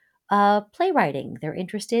in playwriting. They're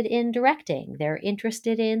interested in directing. They're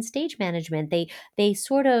interested in stage management. They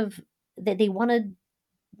sort of they want to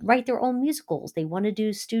write their own musicals. They want to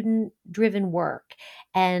do student driven work.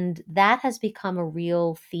 And that has become a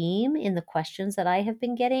real theme in the questions that I have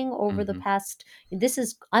been getting over the Mm-hmm. past.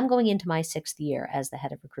 I'm going into my 6th year as the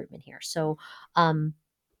head of recruitment here. So I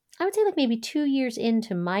would say like maybe 2 years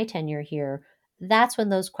into my tenure here, that's when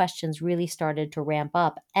those questions really started to ramp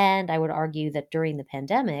up. And I would argue that during the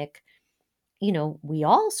pandemic, we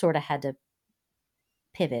all sort of had to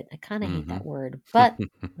pivot. I kind of hate that word, but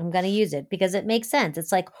I'm going to use it because it makes sense.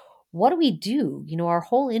 It's like, what do we do? Our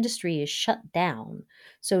whole industry is shut down.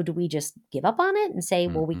 So do we just give up on it and say,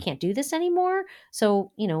 well, we Mm-hmm. can't do this anymore?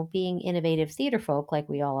 So, being innovative theater folk like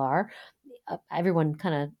we all are, everyone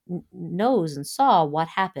kind of knows and saw what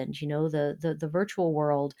happened. The virtual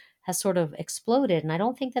world has sort of exploded, and I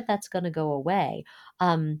don't think that that's going to go away.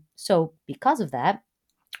 So because of that,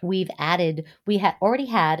 we had already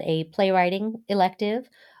had a playwriting elective,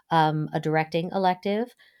 a directing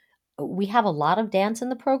elective. We have a lot of dance in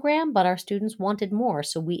the program, but our students wanted more,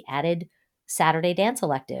 so we added Saturday dance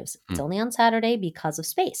electives. It's only on Saturday because of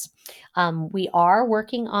space. We are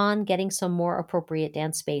working on getting some more appropriate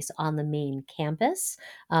dance space on the main campus.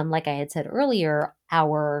 Like I had said earlier,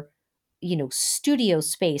 our studio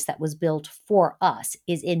space that was built for us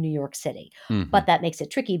is in New York City. Mm-hmm. But that makes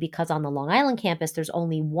it tricky because on the Long Island campus, there's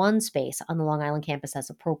only one space on the Long Island campus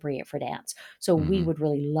that's appropriate for dance. So we Mhm. would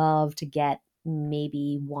really love to get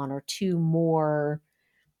maybe one or two more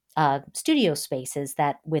studio spaces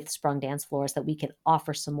that with sprung dance floors that we can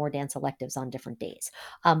offer some more dance electives on different days.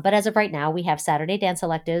 But as of right now, we have Saturday dance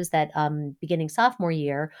electives that beginning sophomore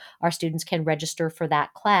year, our students can register for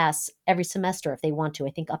that class every semester if they want to,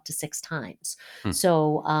 I think up to 6 times. Hmm.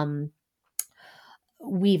 So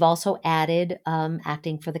we've also added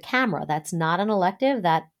acting for the camera. That's not an elective.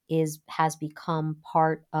 That has become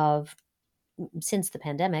part of, since the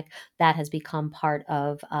pandemic, that has become part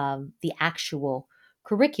of the actual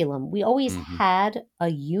curriculum. We always Mhm. had a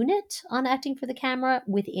unit on acting for the camera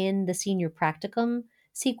within the senior practicum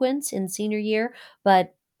sequence in senior year,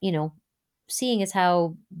 but seeing as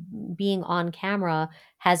how being on camera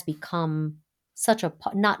has become such a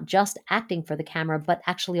not just acting for the camera, but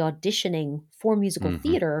actually auditioning for musical Mhm.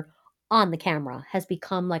 theater on the camera has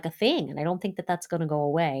become like a thing. And I don't think that that's going to go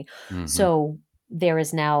away. Mhm. So there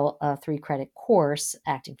is now a 3-credit course,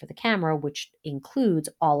 acting for the camera, which includes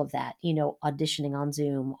all of that, auditioning on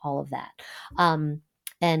Zoom, all of that.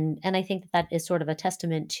 And I think that is sort of a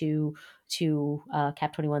testament to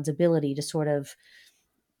Cap 21's ability to sort of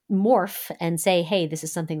morph and say, hey, this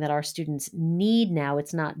is something that our students need now.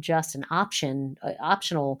 It's not just an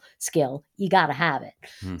optional skill. You got to have it.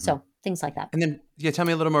 Mhm. So things like that. And then, tell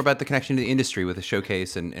me a little more about the connection to the industry with the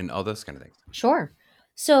showcase and all those kind of things. Sure.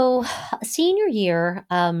 So senior year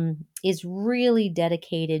is really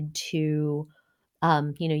dedicated to,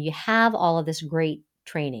 you have all of this great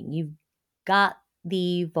training. You've got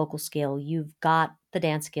the vocal skill, you've got the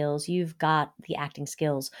dance skills, you've got the acting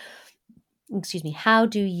skills. Excuse me. How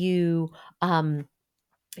do you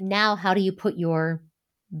put your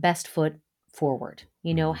best foot forward?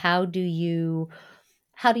 Mhm. How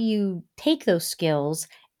do you take those skills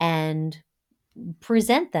and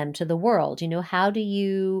present them to the world? How do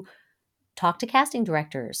you talk to casting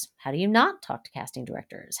directors? How do you not talk to casting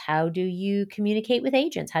directors? How do you communicate with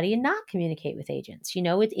agents? How do you not communicate with agents?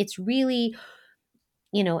 It's really,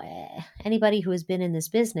 anybody who has been in this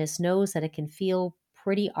business knows that it can feel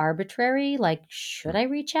pretty arbitrary. Like, should I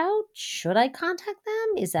reach out? Should I contact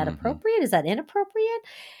them? Is that Mhm. appropriate? Is that inappropriate?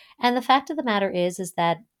 And the fact of the matter is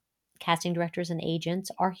that casting directors and agents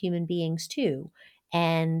are human beings too.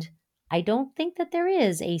 And I don't think that there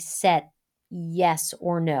is a set yes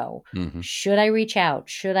or no. Mhm. Should I reach out?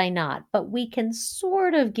 Should I not? But we can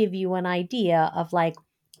sort of give you an idea of like,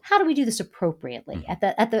 how do we do this appropriately?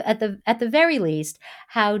 Mhm. At the very least,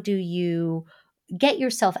 how do you get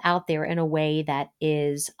yourself out there in a way that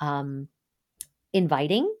is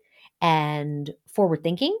inviting and forward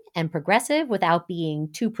thinking and progressive without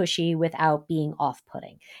being too pushy, without being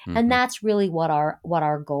off-putting. And Mhm. that's really what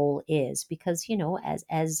our goal is, because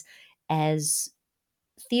as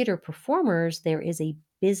theater performers, there is a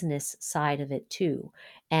business side of it too.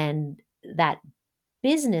 And that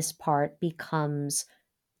business part becomes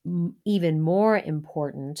even more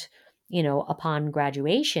important, upon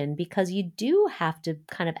graduation, because you do have to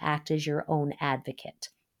kind of act as your own advocate.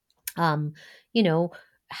 Um, you know,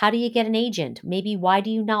 how do you get an agent? Maybe why do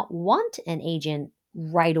you not want an agent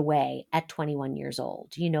right away at 21 years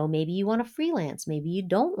old? Maybe you want to freelance. Maybe you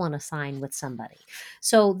don't want to sign with somebody.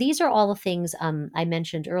 So these are all the things I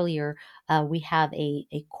mentioned earlier. We have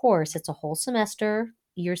a course. It's a whole semester,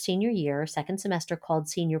 your senior year, second semester, called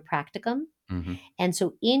Senior Practicum. Mhm. And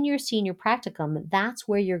so in your senior practicum, that's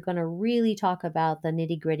where you're going to really talk about the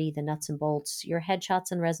nitty gritty, the nuts and bolts, your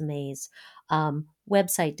headshots and resumes,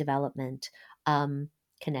 website development,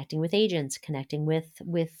 connecting with agents, connecting with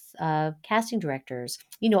casting directors,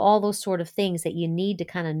 all those sort of things that you need to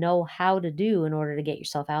kind of know how to do in order to get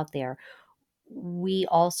yourself out there. We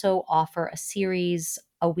also offer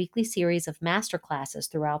a weekly series of master classes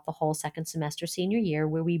throughout the whole second semester senior year,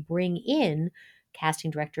 where we bring in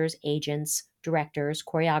casting directors, agents, directors,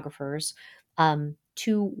 choreographers,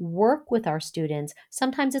 to work with our students.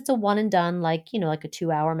 Sometimes it's a one and done, like a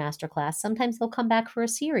 2-hour master class. Sometimes they'll come back for a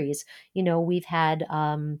series. We've had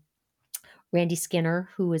Randy Skinner,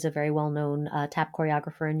 who is a very well-known tap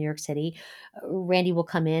choreographer in New York City. Randy will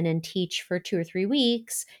come in and teach for 2 or 3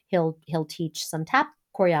 weeks. He'll teach some tap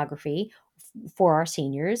choreography for our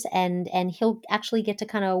seniors, and he'll actually get to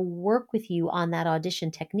kind of work with you on that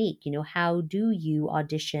audition technique. How do you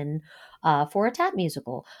audition for a tap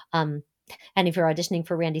musical? And if you're auditioning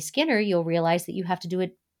for Randy Skinner, you'll realize that you have to do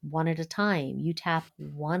it one at a time. You tap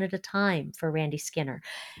one at a time for Randy Skinner.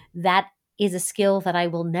 That is a skill that I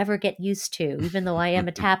will never get used to, even though I am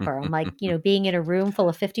a tapper. I'm like, being in a room full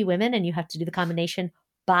of 50 women and you have to do the combination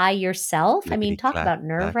by yourself. I mean, Lickety talk clack, about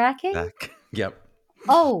nerve clack, wracking. clack. Yep.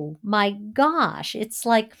 Oh my gosh. It's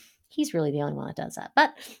like, he's really the only one that does that.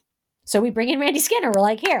 But so we bring in Randy Skinner. We're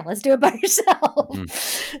like, here, let's do it by yourself.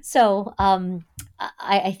 So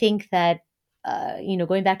I think that,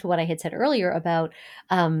 going back to what I had said earlier about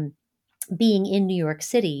being in New York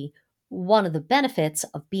City, one of the benefits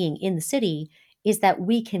of being in the city is that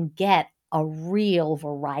we can get a real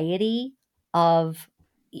variety of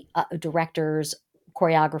directors,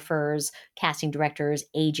 choreographers, casting directors,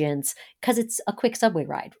 agents, because it's a quick subway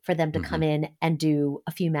ride for them to come in and do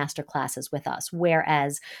a few master classes with us.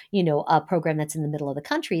 Whereas, a program that's in the middle of the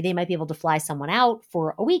country, they might be able to fly someone out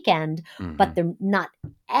for a weekend, but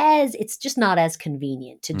it's just not as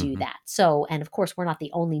convenient to do that. So, and of course, we're not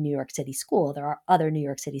the only New York City school. There are other New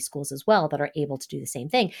York City schools as well that are able to do the same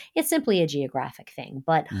thing. It's simply a geographic thing.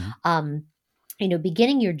 But,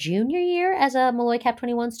 beginning your junior year as a Molloy Cap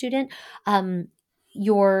 21 student,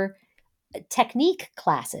 your technique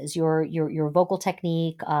classes, your vocal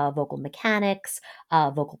technique, vocal mechanics,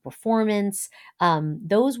 vocal performance,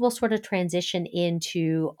 those will sort of transition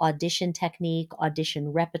into audition technique,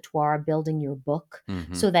 audition repertoire, building your book,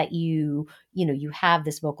 so that you have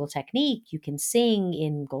this vocal technique. You can sing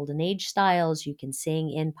in golden age styles, you can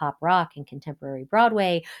sing in pop rock and contemporary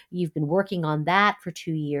Broadway. You've been working on that for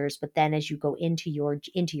 2 years, but then as you go into your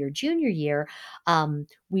junior year,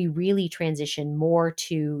 we really transition more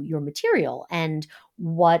to your material and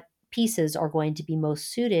what pieces are going to be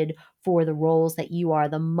most suited for the roles that you are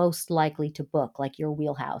the most likely to book, like your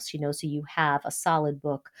wheelhouse, so you have a solid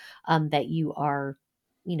book, that you are,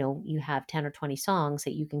 you have 10 or 20 songs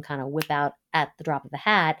that you can kind of whip out at the drop of a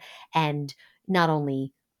hat, and not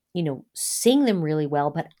only, sing them really well,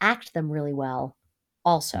 but act them really well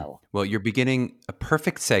also. Well, you're beginning a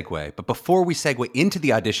perfect segue. But before we segue into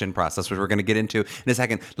the audition process, which we're going to get into in a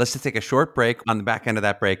second, let's just take a short break. On the back end of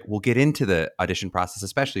that break, we'll get into the audition process,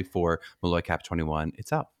 especially for Molloy Cap 21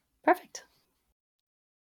 itself. Perfect.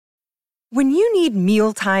 When you need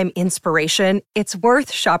mealtime inspiration, it's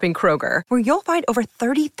worth shopping Kroger, where you'll find over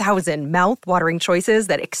 30,000 mouth-watering choices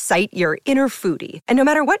that excite your inner foodie. And no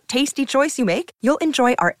matter what tasty choice you make, you'll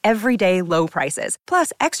enjoy our everyday low prices,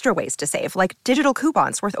 plus extra ways to save, like digital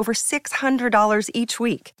coupons worth over $600 each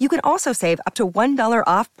week. You can also save up to $1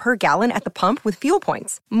 off per gallon at the pump with fuel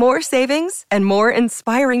points. More savings and more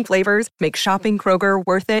inspiring flavors make shopping Kroger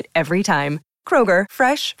worth it every time. Kroger,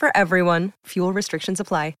 fresh for everyone. Fuel restrictions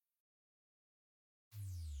apply.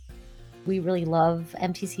 We really love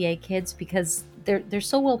MTCA kids because they're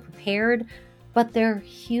so well prepared, but they're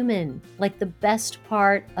human. Like, the best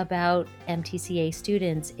part about MTCA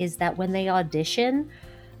students is that when they audition,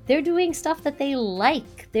 they're doing stuff that they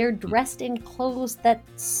like. They're dressed in clothes that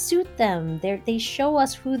suit them. They show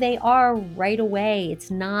us who they are right away.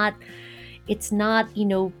 It's not,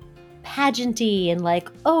 pageanty and like,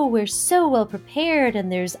 oh, we're so well prepared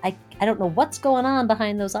and there's I don't know what's going on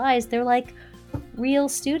behind those eyes. They're like real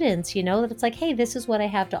students, that it's like, hey, this is what I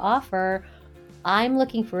have to offer. I'm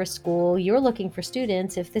looking for a school, you're looking for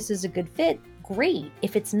students. If this is a good fit, great.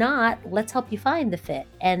 If it's not, let's help you find the fit.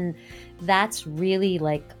 And that's really,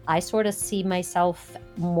 like, I sort of see myself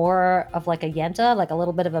more of like a Yenta, like a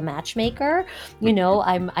little bit of a matchmaker.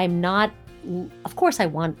 I'm not, of course I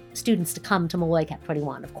want students to come to Molloy Cap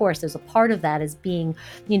 21. Of course, there's a part of that as being,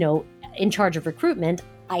 in charge of recruitment.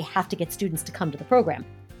 I have to get students to come to the program.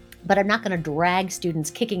 But I'm not going to drag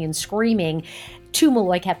students kicking and screaming to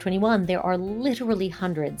Molloy Cap 21. There are literally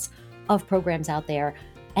hundreds of programs out there,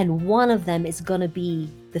 and one of them is going to be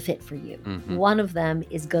the fit for you. Mm-hmm. One of them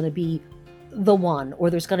is going to be the one,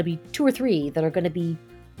 or there's going to be 2 or 3 that are going to be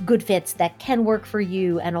good fits that can work for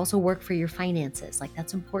you and also work for your finances. Like,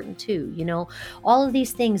 that's important too, all of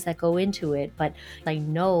these things that go into it. But I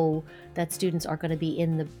know that students are going to be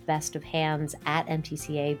in the best of hands at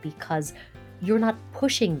MTCA because you're not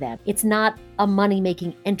pushing them. It's not a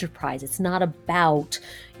money-making enterprise. It's not about,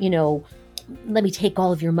 let me take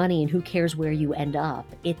all of your money and who cares where you end up.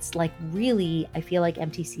 It's like, really, I feel like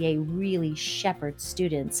MTCA really shepherds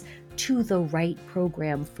students to the right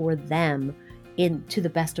program for them to the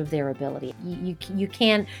best of their ability. You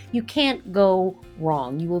can't go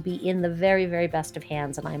wrong. You will be in the very, very best of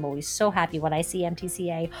hands. And I'm always so happy when I see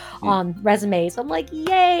MTCA on resumes. I'm like,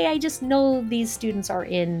 yay, I just know these students are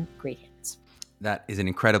in great hands. That is an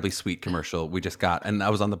incredibly sweet commercial we just got. And I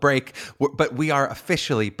was on the break, but we are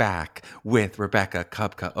officially back with Rebecca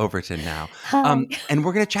Kupka Overton now. And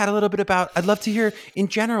we're going to chat a little bit about, I'd love to hear in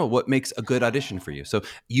general what makes a good audition for you. So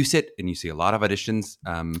you sit and you see a lot of auditions.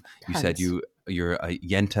 You said you're a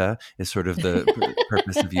Yenta is sort of the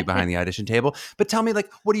purpose of you behind the audition table. But tell me,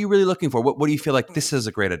 like, what are you really looking for? What do you feel like this is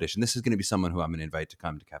a great audition? This is going to be someone who I'm going to invite to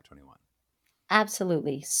come to Cap 21.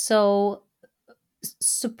 Absolutely. So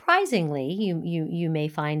surprisingly, you may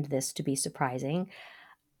find this to be surprising,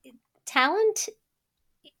 talent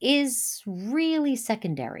is really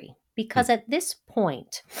secondary, because at this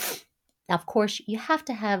point, of course, you have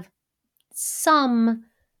to have some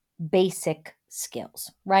basic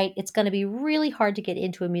skills, right? It's going to be really hard to get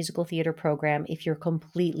into a musical theater program if you're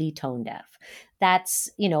completely tone deaf. That's,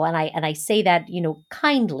 and I say that,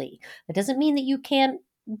 kindly. That doesn't mean that you can't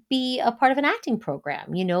be a part of an acting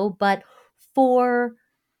program, but for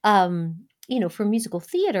musical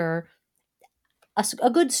theater, a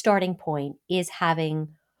good starting point is having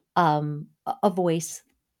a voice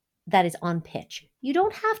that is on pitch. You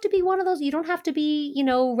don't have to be one of those. You don't have to be,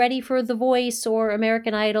 ready for The Voice or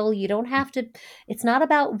American Idol. You don't have to. It's not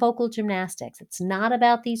about vocal gymnastics. It's not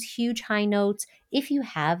about these huge high notes. If you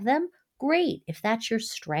have them, great. If that's your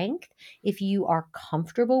strength, if you are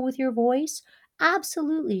comfortable with your voice,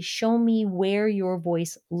 absolutely show me where your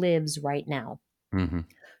voice lives right now. Mm-hmm.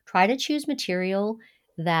 Try to choose material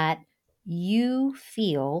that you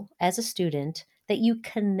feel as a student that you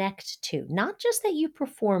connect to, not just that you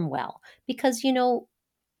perform well. Because,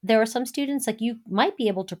 there are some students, like, you might be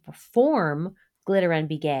able to perform Glitter and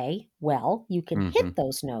Be Gay well, you can Mm-hmm. hit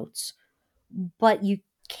those notes, but you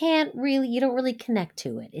don't really connect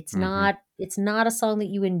to it. Mm-hmm. It's not a song that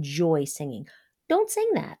you enjoy singing. Don't sing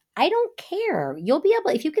that. I don't care. You'll be able,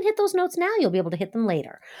 if you can hit those notes now, you'll be able to hit them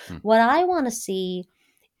later. What I want to see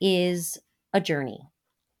is a journey.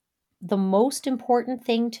 The most important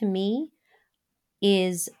thing to me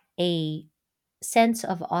is a sense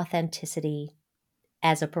of authenticity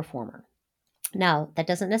as a performer. Now, that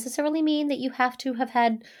doesn't necessarily mean that you have to have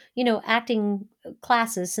had, acting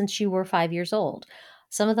classes since you were 5 years old.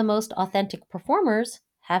 Some of the most authentic performers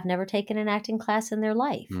have never taken an acting class in their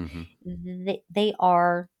life. Mm-hmm. They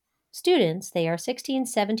are students, they are 16,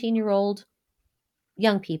 17-year-old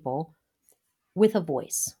young people with a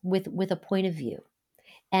voice, with a point of view.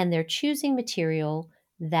 And they're choosing material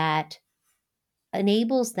that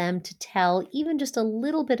enables them to tell even just a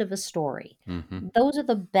little bit of a story. Mm-hmm. Those are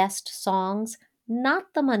the best songs,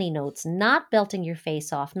 not the money notes, not belting your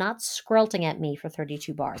face off, not screlting at me for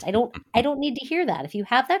 32 bars. I don't need to hear that. If you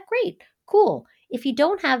have that, great, cool. If you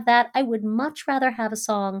don't have that, I would much rather have a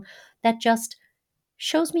song that just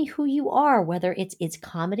shows me who you are, whether it's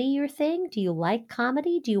comedy your thing. Do you like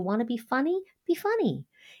comedy? Do you want to be funny? Be funny.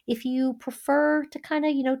 If you prefer to kind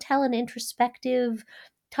of, tell an introspective,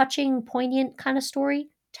 touching, poignant kind of story,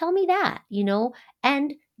 tell me that,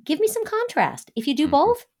 and give me some contrast. If you do Mm-hmm.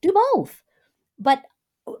 both, do both. But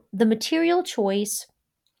the material choice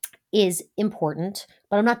is important,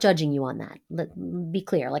 but I'm not judging you on that. Let be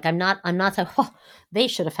clear. Like, I'm not saying, oh, they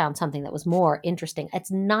should have found something that was more interesting. It's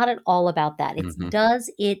not at all about that. It's, Mm-hmm. does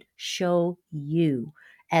it show you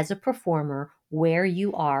as a performer where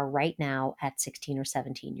you are right now at 16 or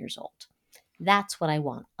 17 years old? That's what I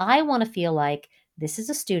want. I want to feel like this is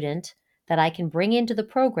a student that I can bring into the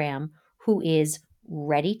program who is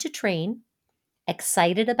ready to train,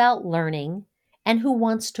 excited about learning, and who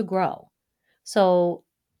wants to grow. So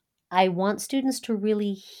I want students to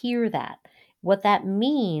really hear that. What that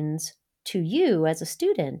means to you as a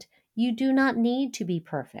student, you do not need to be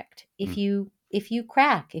perfect. If you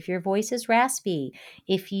crack, if your voice is raspy,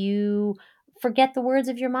 if you forget the words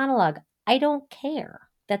of your monologue, I don't care.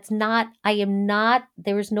 There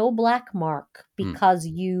is no black mark because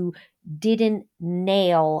you didn't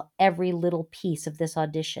nail every little piece of this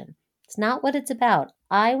audition. It's not what it's about.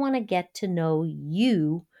 I want to get to know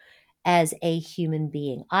you as a human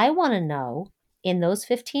being. I want to know, in those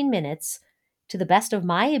 15 minutes, to the best of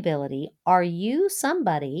my ability, are you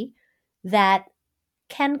somebody that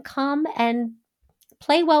can come and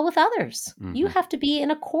play well with others? You Mm-hmm. have to be in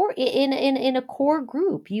a core in a core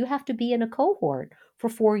group. You have to be in a cohort for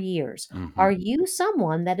 4 years. Mm-hmm. Are you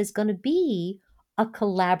someone that is going to be a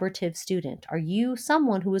collaborative student? Are you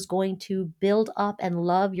someone who is going to build up and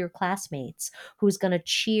love your classmates, who's going to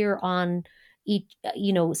cheer on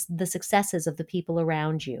the successes of the people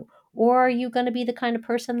around you? Or are you going to be the kind of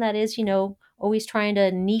person that is, always trying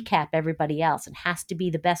to kneecap everybody else and has to be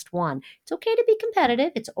the best one? It's okay to be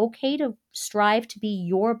competitive. It's okay to strive to be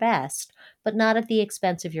your best, but not at the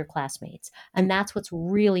expense of your classmates. And that's what's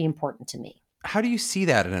really important to me. How do you see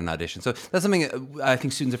that in an audition? So that's something I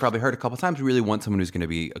think students have probably heard a couple of times. We really want someone who's going to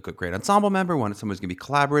be a good, great ensemble member. We want someone who's going to be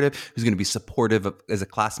collaborative, who's going to be supportive as a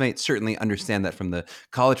classmate. Certainly understand that from the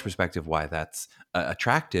college perspective, why that's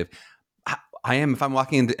attractive. If I'm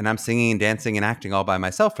walking in and I'm singing and dancing and acting all by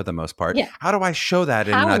myself for the most part, Yeah. how do I show that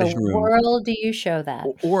in an How in the audition room? world do you show that?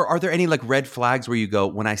 Or are there any like red flags where you go,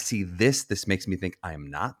 when I see this makes me think I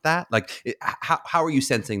am not that? Like, how are you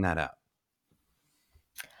sensing that out?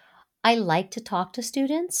 I like to talk to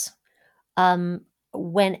students.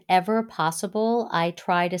 Whenever possible, I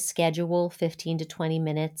try to schedule 15 to 20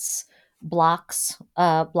 minutes blocks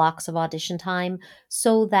of audition time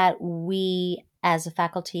so that we as a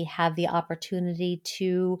faculty have the opportunity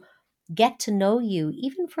to get to know you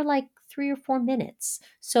even for like 3 or 4 minutes.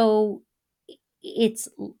 So it's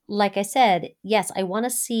like I said, yes, I want to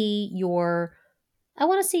see your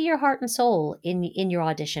heart and soul in your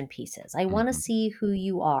audition pieces. I want to Mhm. see who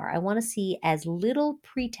you are. I want to see as little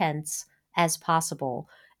pretense as possible,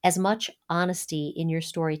 as much honesty in your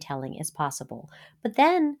storytelling as possible. But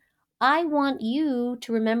then I want you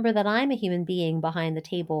to remember that I'm a human being behind the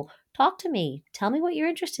table. Talk to me. Tell me what you're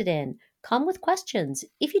interested in. Come with questions.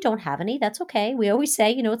 If you don't have any, that's okay. We always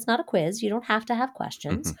say, it's not a quiz. You don't have to have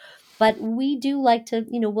questions. Mhm. But we do like to,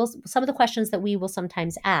 some of the questions that we will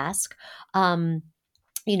sometimes ask,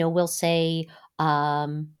 we'll say,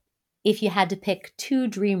 If you had to pick 2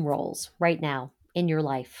 dream roles right now in your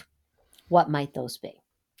life, what might those be?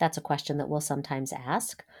 That's a question that we'll sometimes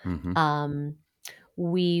ask. Mm-hmm.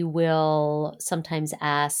 We will sometimes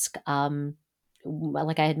ask,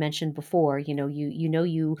 like I had mentioned before,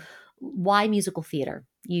 why musical theater?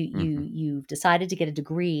 You've decided to get a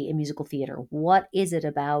degree in musical theater. What is it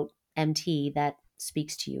about MT that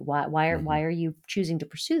speaks to you? Why are you choosing to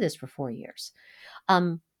pursue this for 4 years?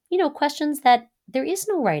 Questions that there is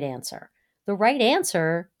no right answer. The right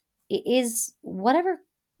answer is whatever,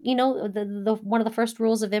 the one of the first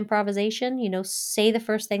rules of improvisation, say the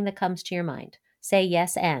first thing that comes to your mind. Say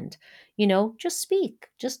yes and, just speak,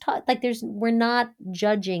 just talk. Like we're not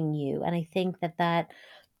judging you. And I think that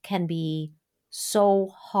can be so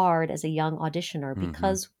hard as a young auditioner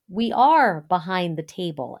because we are behind the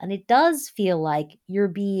table and it does feel like you're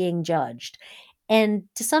being judged. And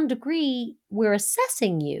to some degree, we're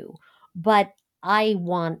assessing you. But I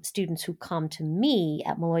want students who come to me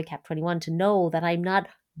at Molloy Cap 21 to know that I'm not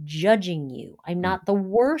judging you. I'm not the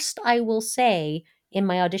worst I will say in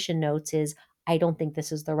my audition notes is, I don't think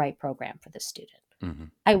this is the right program for this student. Mm-hmm.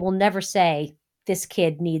 I will never say this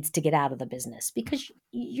kid needs to get out of the business because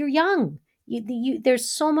you're young. There's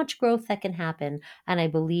so much growth that can happen. And I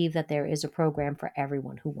believe that there is a program for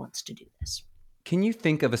everyone who wants to do this. Can you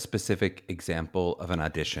think of a specific example of an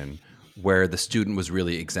audition where the student was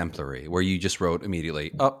really exemplary, where you just wrote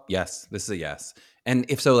immediately, oh, yes, this is a yes? And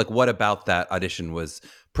if so, like, what about that audition was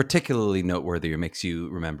particularly noteworthy or makes you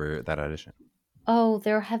remember that audition? Oh,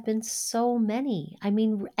 there have been so many. I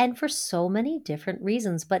mean, and for so many different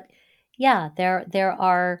reasons. But yeah, there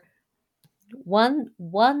are one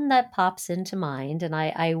that pops into mind, and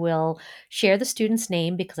I will share the student's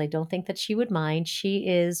name because I don't think that she would mind. She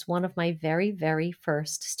is one of my very, very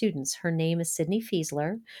first students. Her name is Sydney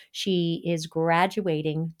Fiesler. She is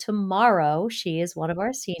graduating tomorrow. She is one of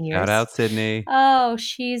our seniors. Shout out, Sydney. Oh,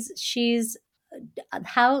 she's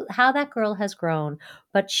how that girl has grown.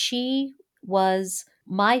 But she was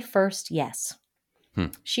my first yes.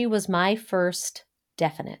 She was my first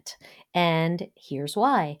definite. And here's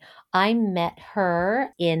why. I met her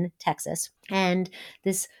in Texas, and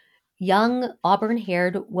this young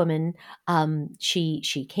auburn-haired woman,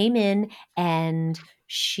 she came in and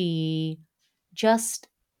she just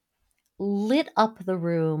lit up the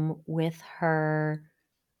room with her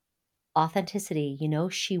authenticity.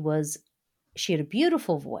 She had a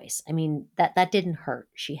beautiful voice. I mean, that didn't hurt.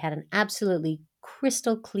 She had an absolutely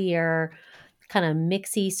crystal clear kind of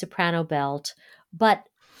mixy soprano belt, but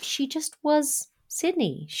she just was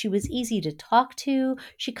Sydney. She was easy to talk to.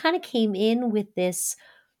 She kind of came in with this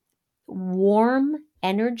warm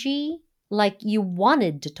energy, like you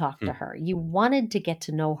wanted to talk to her. You wanted to get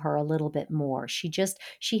to know her a little bit more.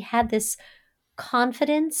 She had this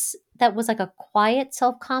confidence that was like a quiet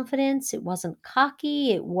self-confidence. It wasn't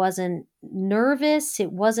cocky. It wasn't nervous.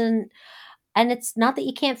 It wasn't, and it's not that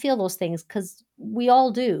you can't feel those things because we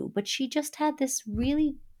all do, but she just had this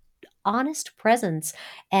really honest presence.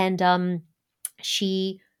 And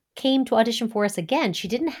she came to audition for us again. She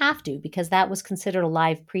didn't have to because that was considered a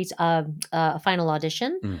live final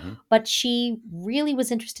audition, but she really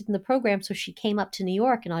was interested in the program. So she came up to New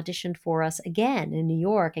York and auditioned for us again in New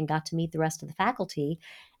York and got to meet the rest of the faculty.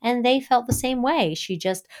 And they felt the same way.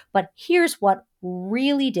 But here's what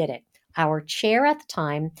really did it. Our chair at the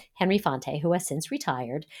time, Henry Fonte, who has since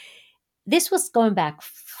retired, this was going back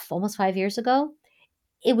almost 5 years ago.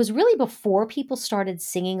 It was really before people started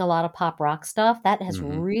singing a lot of pop rock stuff. That has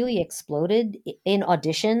really exploded in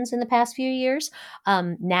auditions in the past few years.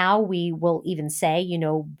 Now we will even say,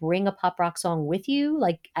 bring a pop rock song with you.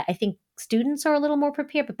 Like, I think students are a little more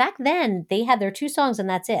prepared, but back then they had their 2 songs and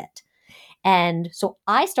that's it. And so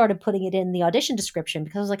I started putting it in the audition description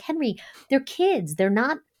because I was like, Henry, they're kids. They're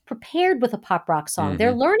not prepared with a pop rock song.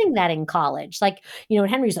 They're learning that in college. Like, and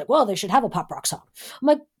Henry's like, well, they should have a pop rock song. I'm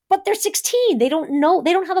like, but they're 16. They don't know.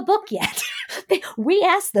 They don't have a book yet. We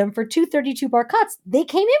asked them for 2 32-bar cuts. They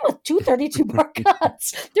came in with 2 32-bar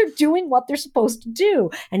cuts. They're doing what they're supposed to do.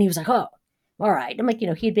 And he was like, oh, all right. I'm like,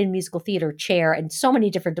 he had been musical theater chair in so many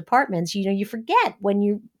different departments. You forget when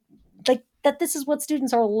you like that this is what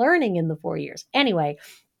students are learning in the 4 years. Anyway,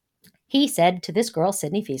 he said to this girl,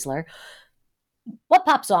 Sydney Fiesler, what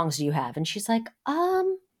pop songs do you have? And she's like,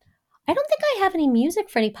 I don't think I have any music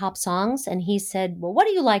for any pop songs. And he said, well, what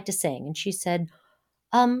do you like to sing? And she said,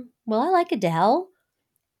 well, I like Adele.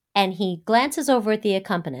 And he glances over at the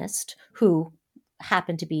accompanist, who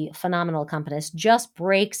happened to be a phenomenal accompanist, just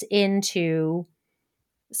breaks into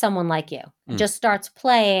Someone Like You. Just starts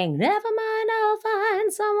playing, never mind, I'll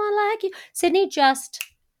find someone like you. Sydney just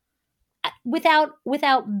without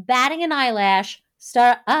batting an eyelash,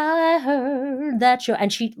 I heard that show,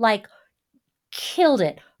 and she like killed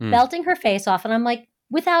it, belting her face off. And I'm like,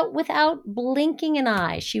 without blinking an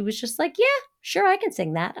eye, she was just like, yeah, sure, I can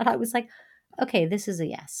sing that. And I was like, okay, this is a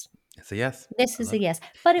yes. It's a yes. This is a yes.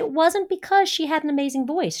 But it wasn't because she had an amazing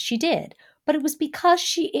voice. She did. But it was because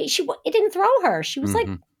it didn't throw her. She was like,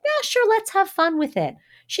 yeah, sure, let's have fun with it.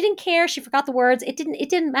 She didn't care. She forgot the words. It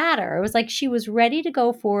didn't matter. It was like she was ready to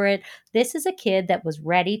go for it. This is a kid that was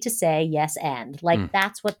ready to say yes and. Like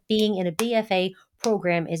that's what being in a BFA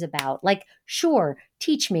program is about. Like, sure,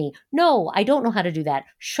 teach me. No, I don't know how to do that.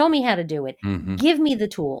 Show me how to do it. Give me the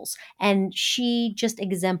tools. And she just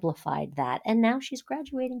exemplified that. And now she's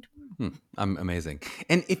graduating tomorrow. Amazing.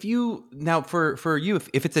 And if you now for you,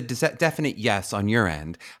 if it's a definite yes on your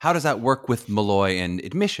end, how does that work with Molloy and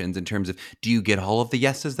admissions in terms of, do you get all of the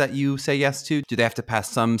yeses that you say yes to? Do they have to pass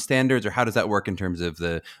some standards, or how does that work in terms of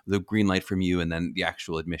the green light from you and then the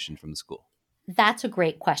actual admission from the school? That's a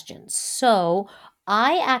great question. So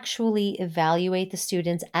I actually evaluate the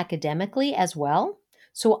students academically as well.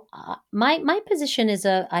 So my position is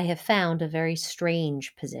I have found a very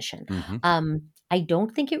strange position. I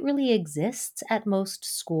don't think it really exists at most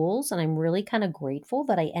schools, and I'm really kind of grateful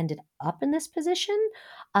that I ended up in this position.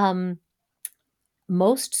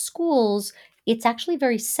 Most schools, it's actually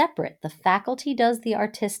very separate. The faculty does the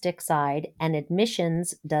artistic side and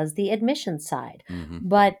admissions does the admissions side.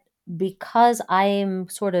 But because I'm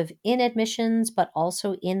sort of in admissions, but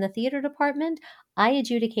also in the theater department, I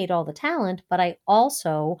adjudicate all the talent, but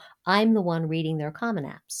I'm the one reading their Common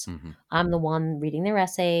Apps. I'm the one reading their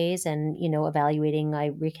essays and, evaluating.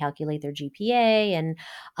 I recalculate their GPA,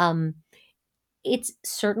 and it's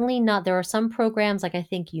certainly not. There are some programs like I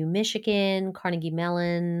think UMichigan, Carnegie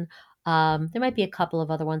Mellon. There might be a couple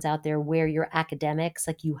of other ones out there where your academics,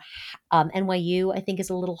 like NYU, I think is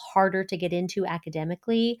a little harder to get into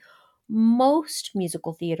academically. Most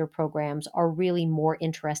musical theater programs are really more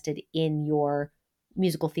interested in your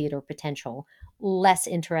musical theater potential, less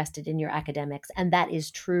interested in your academics. And that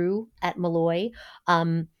is true at Molloy.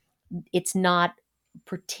 It's not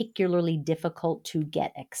particularly difficult to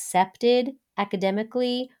get accepted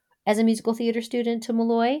academically as a musical theater student to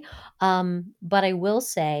Molloy. But I will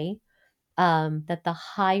say that the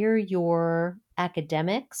higher your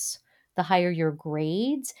academics, the higher your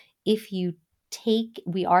grades.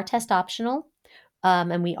 We are test optional,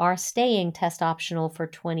 and we are staying test optional for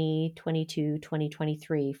 2022,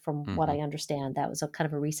 2023, from what I understand. That was a kind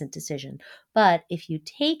of a recent decision. But if you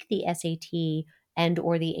take the SAT and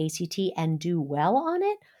or the ACT and do well on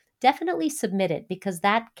it, definitely submit it, because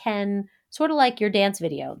that can, sort of like your dance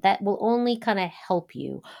video, that will only kind of help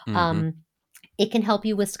you. It can help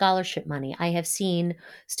you with scholarship money. I have seen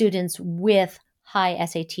students with high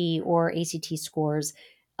SAT or ACT scores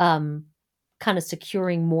kind of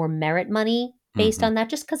securing more merit money based on that,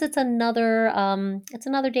 just because it's another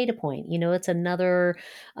data point. It's another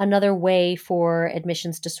way for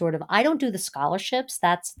admissions to sort of. I don't do the scholarships.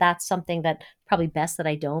 That's something that probably best that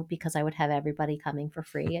I don't, because I would have everybody coming for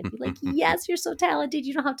free. I'd be like, yes, you're so talented,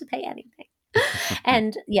 you don't have to pay anything.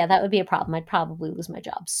 And yeah, that would be a problem. I'd probably lose my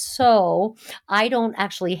job. So I don't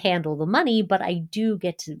actually handle the money, but I do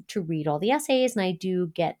get to read all the essays, and I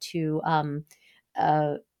do get to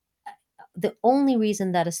the only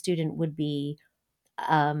reason that a student would be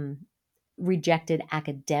rejected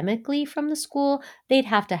academically from the school, they'd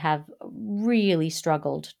have to have really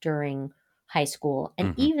struggled during high school.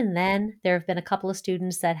 And even then, there have been a couple of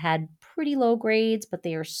students that had pretty low grades, but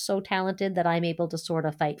they are so talented that I'm able to sort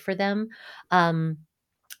of fight for them.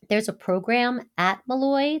 There's a program at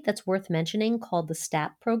Molloy that's worth mentioning called the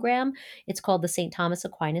STAP program. It's called the St. Thomas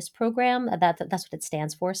Aquinas program. That's what it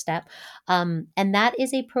stands for, STAP. And that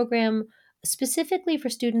is a program specifically for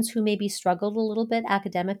students who maybe struggled a little bit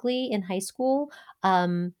academically in high school.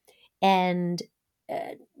 And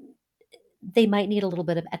they might need a little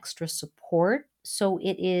bit of extra support. So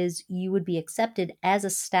you would be accepted as a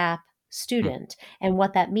STAP student. And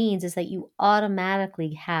what that means is that you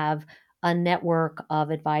automatically have a network of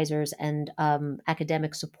advisors and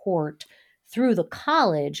academic support through the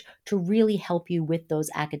college to really help you with those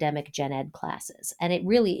academic gen ed classes. And it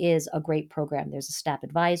really is a great program. There's a STAP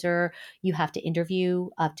advisor. You have to interview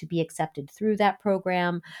to be accepted through that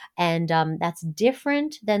program. And that's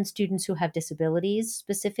different than students who have disabilities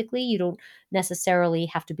specifically. You don't necessarily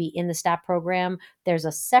have to be in the STAP program. There's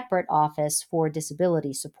a separate office for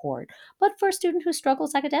disability support. But for a student who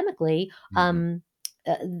struggles academically,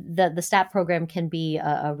 the STAP program can be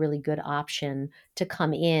a really good option to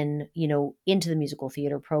come into the musical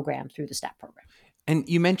theater program through the STAP program. And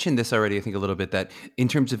you mentioned this already, I think, a little bit, that in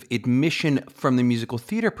terms of admission from the musical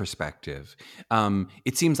theater perspective,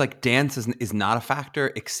 it seems like dance is not a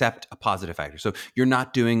factor except a positive factor. So you're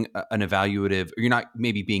not doing an evaluative, or you're not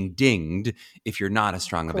maybe being dinged if you're not as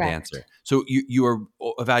strong of a dancer. Correct. So you are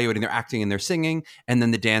evaluating their acting and their singing, and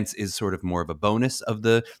then the dance is sort of more of a bonus of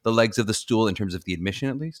the legs of the stool in terms of the admission,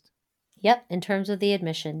 at least? Yep, in terms of the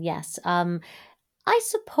admission, yes. I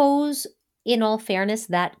suppose, in all fairness,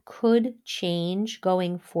 that could change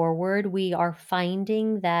going forward. We are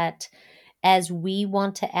finding that as we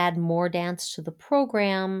want to add more dance to the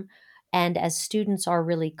program, and as students are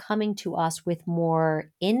really coming to us with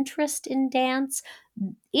more interest in dance,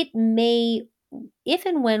 it may, if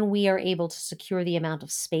and when we are able to secure the amount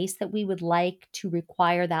of space that we would like to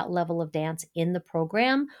require that level of dance in the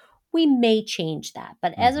program, we may change that.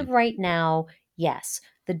 But as Hmm. of right now, yes,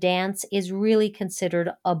 the dance is really considered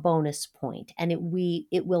a bonus point, and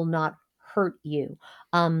it will not hurt you.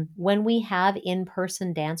 When we have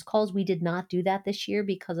in-person dance calls, we did not do that this year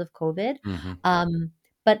because of COVID. Hmm.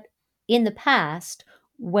 But in the past,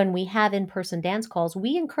 when we have in-person dance calls,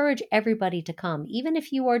 we encourage everybody to come, even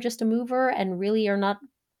if you are just a mover and really are not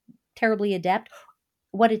terribly adept.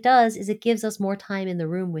 What it does is it gives us more time in the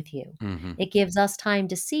room with you. Hmm. It gives us time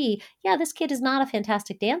to see, yeah, this kid is not a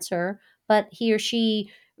fantastic dancer, but he or she,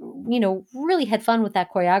 really had fun with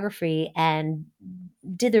that choreography and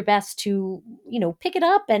did their best to, pick it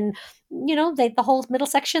up. And, the whole middle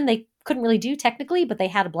section, they couldn't really do technically, but they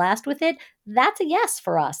had a blast with it. That's a yes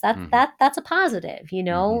for us. Hmm. That's a positive,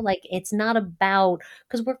 Hmm. like it's not about,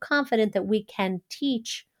 because we're confident that we can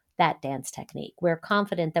teach that dance technique. We're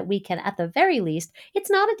confident that we can, at the very least, it's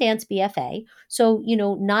not a dance BFA. So,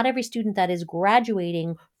 not every student that is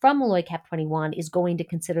graduating from Molloy Cap 21 is going to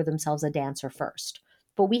consider themselves a dancer first.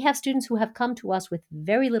 But we have students who have come to us with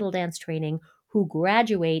very little dance training who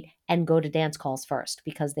graduate and go to dance calls first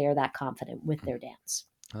because they are that confident with their dance.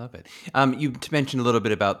 I love it. You mentioned a little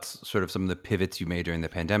bit about sort of some of the pivots you made during the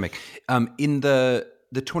pandemic. In the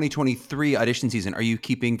 2023 audition season, are you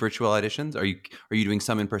keeping virtual auditions? Are you doing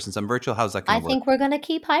some in person, some virtual? How's that I going to work? think we're going to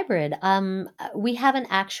keep hybrid. We haven't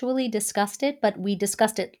actually discussed it, but we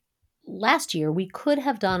discussed it last year. We could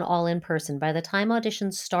have done all in person. By the time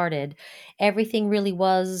auditions started, everything really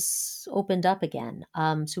was opened up again.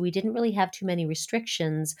 So we didn't really have too many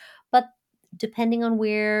restrictions. But depending on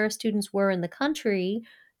where students were in the country,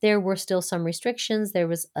 there were still some restrictions. There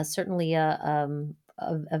was certainly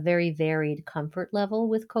a very varied comfort level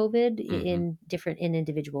with COVID Hmm. in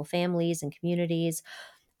individual families and communities.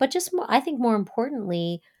 But just more, I think more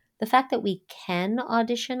importantly, the fact that we can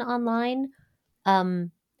audition online um,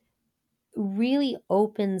 really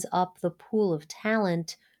opens up the pool of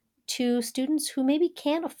talent to students who maybe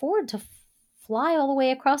can't afford to fly all the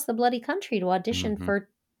way across the bloody country to audition Hmm. for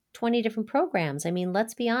 20 different programs. I mean,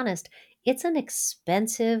 let's be honest, it's an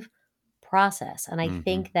expensive process. And I Hmm.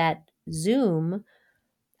 think that Zoom,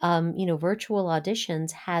 virtual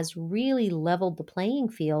auditions has really leveled the playing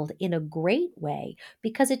field in a great way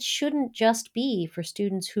because it shouldn't just be for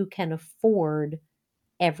students who can afford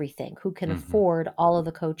everything, who can Hmm. afford all of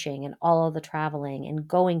the coaching and all of the traveling and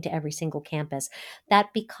going to every single campus.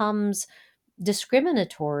 That becomes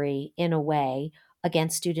discriminatory in a way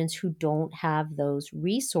against students who don't have those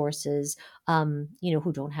resources,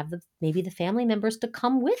 who don't have maybe the family members to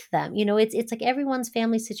come with them. It's like everyone's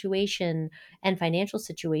family situation and financial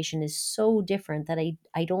situation is so different that I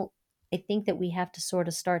think that we have to sort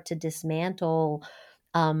of start to dismantle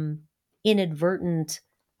um, inadvertent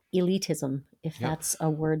elitism, if Yep. that's a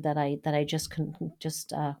word that I just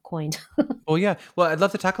coined. Well, yeah. Well, I'd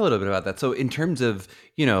love to talk a little bit about that. So, in terms of,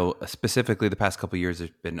 specifically the past couple of years,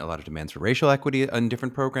 there's been a lot of demands for racial equity on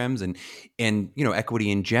different programs, and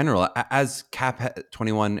equity in general. As Cap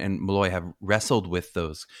 21 and Malloy have wrestled with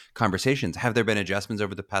those conversations, have there been adjustments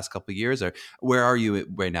over the past couple of years, or where are you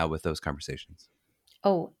right now with those conversations?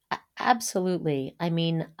 Oh, absolutely. I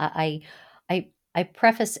mean, I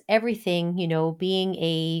preface everything, being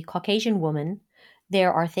a Caucasian woman,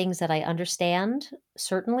 there are things that I understand,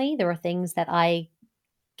 certainly. There are things that I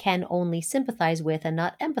can only sympathize with and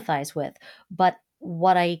not empathize with. But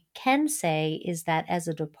what I can say is that as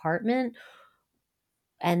a department,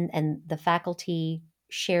 and the faculty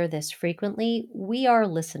share this frequently, we are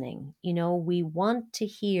listening. We want to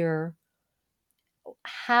hear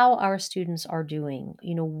how our students are doing,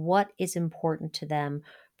 what is important to them,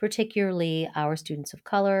 particularly our students of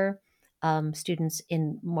color, students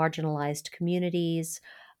in marginalized communities.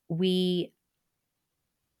 We,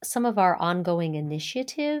 some of our ongoing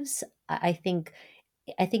initiatives, I think,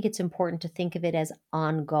 I think it's important to think of it as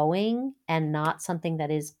ongoing and not something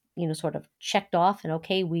that is, sort of checked off and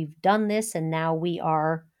okay, we've done this and now we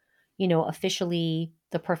are, officially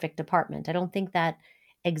the perfect department. I don't think that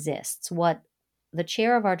exists. What the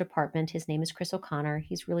chair of our department, his name is Chris O'Connor.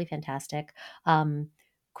 He's really fantastic.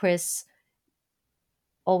 Chris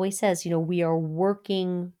always says, we are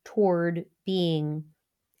working toward being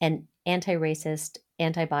an anti-racist,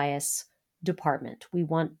 anti-bias department. We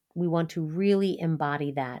want to really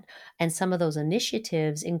embody that. And some of those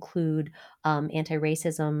initiatives include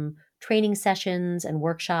anti-racism training sessions and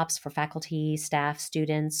workshops for faculty, staff,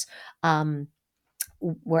 students.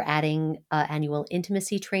 We're adding annual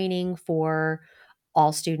intimacy training for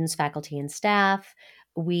all students, faculty, and staff.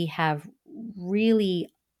 We have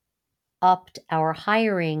really upped our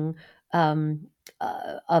hiring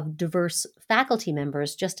of diverse faculty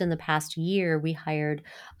members. Just in the past year, we hired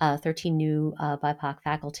 13 new BIPOC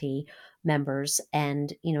faculty members.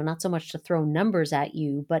 And, not so much to throw numbers at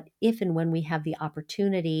you, but if and when we have the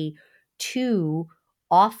opportunity to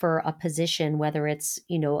offer a position, whether it's,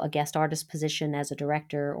 a guest artist position as a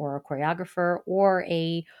director or a choreographer or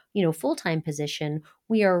a, full-time position,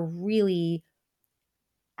 we are really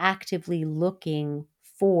actively looking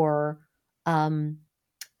for um,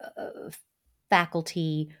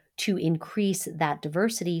 faculty to increase that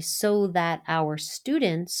diversity so that our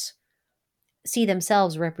students see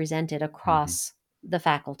themselves represented across the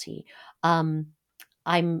faculty. I'm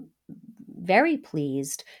very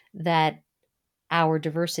pleased that our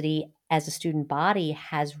diversity as a student body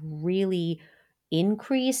has really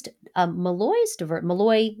increased. Molloy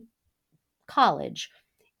College,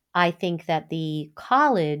 I think that the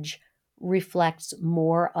college reflects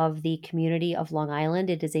more of the community of Long Island.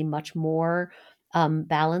 It is a much more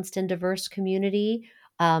balanced and diverse community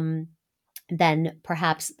than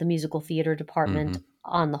perhaps the musical theater department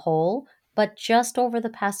on the whole. But just over the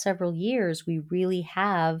past several years, we really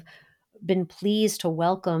have been pleased to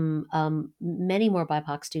welcome many more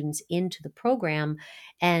BIPOC students into the program.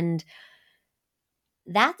 And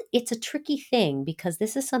that it's a tricky thing because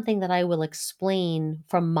this is something that I will explain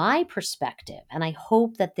from my perspective. And I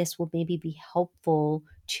hope that this will maybe be helpful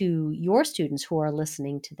to your students who are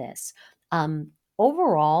listening to this.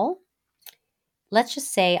 Overall, let's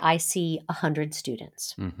just say I see 100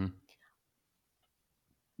 students.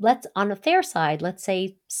 On a fair side, let's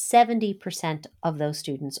say 70% of those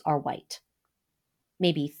students are white.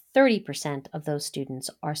 Maybe 30% of those students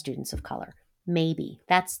are students of color. Maybe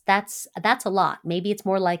that's a lot. Maybe it's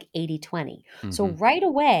more like 80-20. So right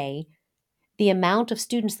away, the amount of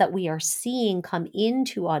students that we are seeing come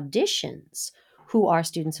into auditions who are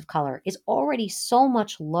students of color is already so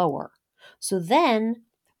much lower. So then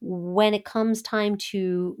when it comes time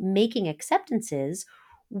to making acceptances,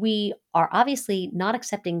 we are obviously not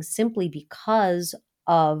accepting simply because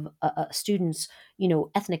of a student's,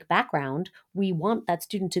 ethnic background. We want that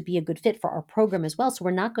student to be a good fit for our program as well. So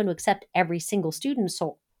we're not going to accept every single student.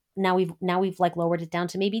 So now we've like lowered it down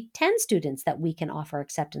to maybe 10 students that we can offer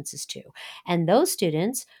acceptances to. And those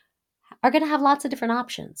students are going to have lots of different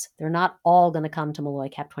options. They're not all going to come to Molloy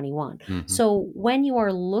Cap 21. So when you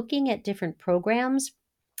are looking at different programs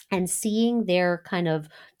and seeing their kind of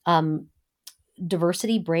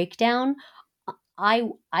diversity breakdown,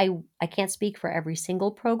 I can't speak for every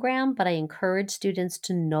single program, but I encourage students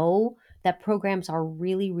to know that programs are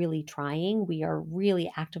really, really trying. We are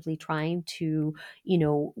really actively trying to,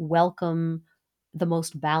 welcome the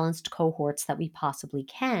most balanced cohorts that we possibly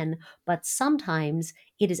can. But sometimes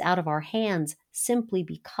it is out of our hands simply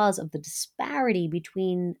because of the disparity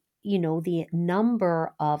between, the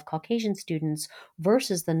number of Caucasian students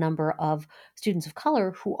versus the number of students of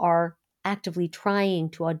color who are actively trying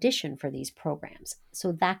to audition for these programs.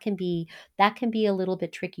 So that can be a little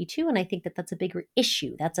bit tricky too. And I think that that's a bigger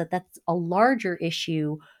issue. That's a larger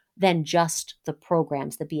issue than just the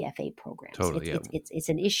programs, the BFA programs. Totally, It's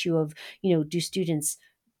an issue of, do students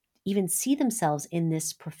even see themselves in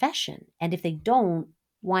this profession? And if they don't,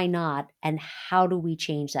 why not? And how do we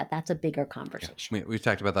change that? That's a bigger conversation. Yeah. We've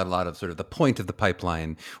talked about that a lot of sort of the point of the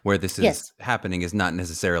pipeline where this is happening is not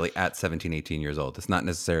necessarily at 17, 18 years old. It's not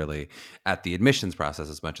necessarily at the admissions process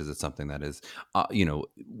as much as it's something that is,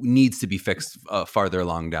 needs to be fixed farther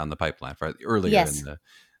along down the pipeline, earlier in the.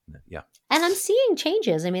 Yeah. And I'm seeing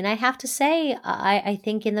changes. I mean, I have to say, I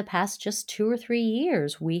think in the past just 2 or 3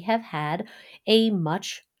 years, we have had a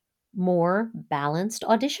much more balanced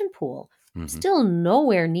audition pool. Still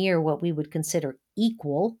nowhere near what we would consider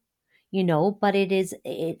equal, but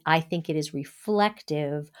I think it is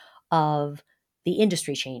reflective of the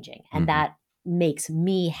industry changing. And that makes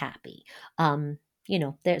me happy.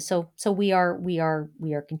 there. So we are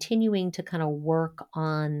continuing to kind of work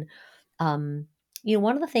on,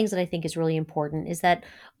 one of the things that I think is really important is that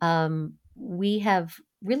we have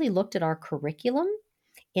really looked at our curriculum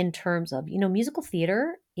in terms of, musical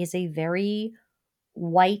theater is a very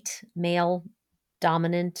white male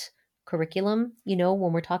dominant curriculum.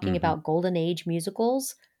 When we're talking Mm-hmm. about golden age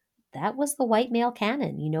musicals, that was the white male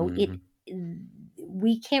canon. Mm-hmm.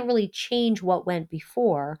 We can't really change what went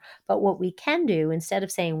before, but what we can do, instead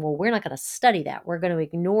of saying, well, we're not going to study that, we're going to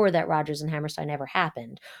ignore that Rodgers and Hammerstein ever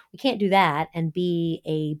happened. We can't do that and be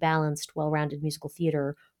a balanced, well-rounded musical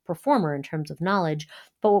theater performer in terms of knowledge.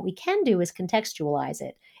 But what we can do is contextualize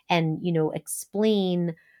it and,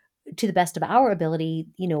 explain to the best of our ability,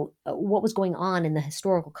 what was going on in the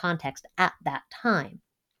historical context at that time.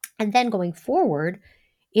 And then going forward,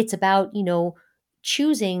 it's about,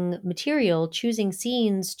 choosing material, choosing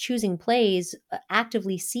scenes, choosing plays,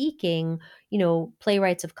 actively seeking,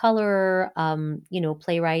 playwrights of color,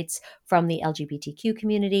 playwrights from the LGBTQ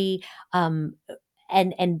community,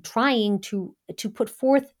 and trying to put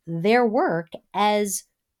forth their work as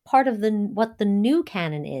part of what the new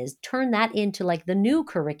canon is, turn that into like the new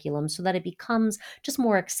curriculum so that it becomes just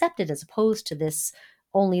more accepted, as opposed to this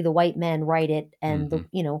only the white men write it and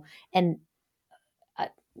Mm-hmm. and uh,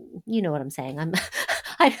 you know what I'm saying.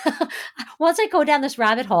 I once I go down this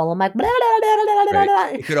rabbit hole, I'm like, blah, blah, blah, blah, blah, Right.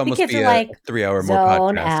 blah. It could The almost kids be are a like, 3-hour more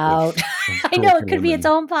zone podcast out. of I know it could curriculum be its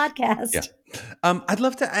and own podcast. yeah. I'd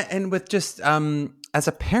love to, and with just as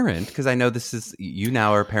a parent, because I know this is, you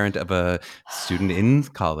now are a parent of a student in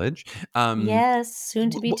college. Yes, soon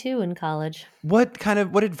to be wh- 2 in college. What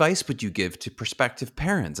advice would you give to prospective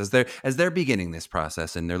parents as they're beginning this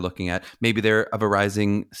process and they're looking at, maybe they're of a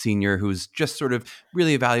rising senior who's just sort of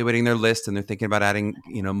really evaluating their list and they're thinking about adding,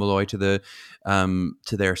 Molloy to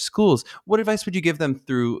to their schools. What advice would you give them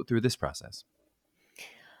through this process?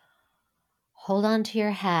 Hold on to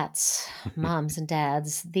your hats, moms and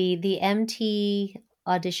dads. The MT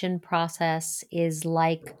audition process is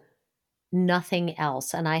like nothing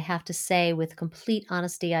else. And I have to say, with complete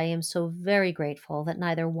honesty, I am so very grateful that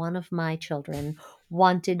neither one of my children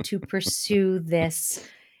wanted to pursue this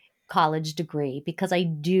college degree, because I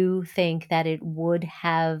do think that it would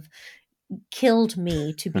have killed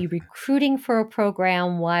me to be recruiting for a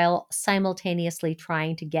program while simultaneously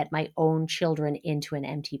trying to get my own children into an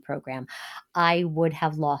MT program. I would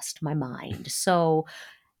have lost my mind. So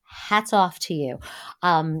hats off to you.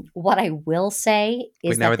 What I will say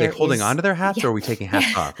is Wait, now that are they there holding is, on to their hats, yeah, or are we taking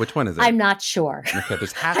hats yeah, off? Which one is it? I'm not sure. Okay,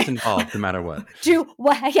 there's hats involved no matter what.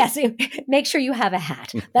 Yes, make sure you have a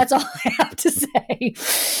hat. That's all I have to say.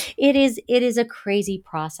 It is a crazy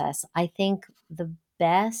process. I think the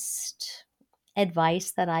best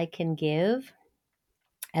advice that I can give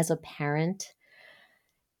as a parent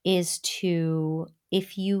is to,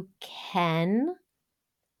 if you can,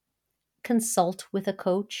 consult with a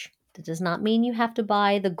coach. That does not mean you have to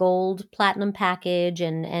buy the gold platinum package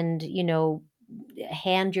and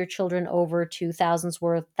hand your children over to thousands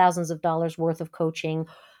of dollars worth of coaching.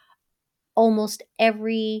 Almost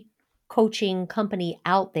every coaching company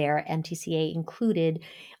out there, MTCA included,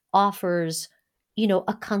 offers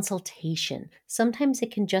a consultation. Sometimes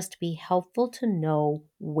it can just be helpful to know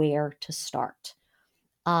where to start.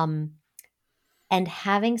 And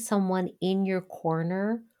having someone in your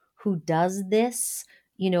corner who does this,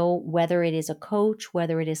 whether it is a coach,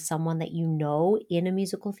 whether it is someone that in a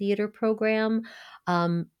musical theater program,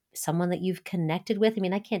 someone that you've connected with. I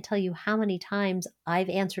mean, I can't tell you how many times I've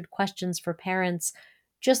answered questions for parents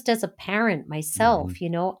just as a parent myself.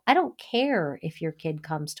 Mm-hmm. I don't care if your kid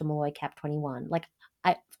comes to Molloy Cap 21. Like,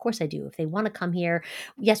 of course I do. If they want to come here,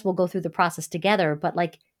 yes, we'll go through the process together. But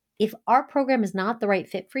like, if our program is not the right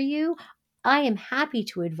fit for you, I am happy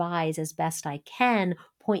to advise as best I can,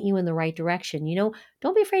 point you in the right direction.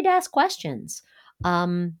 Don't be afraid to ask questions.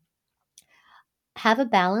 Have a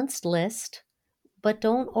balanced list, but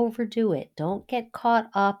don't overdo it. Don't get caught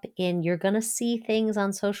up in, you're going to see things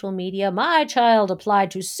on social media. My child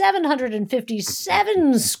applied to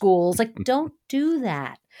 757 schools. Like, don't do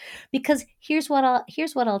that. Because here's what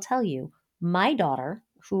I'll tell you. My daughter,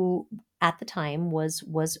 who at the time was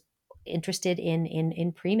interested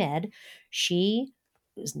in pre-med, she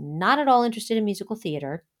was not at all interested in musical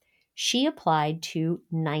theater. She applied to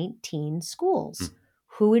 19 schools.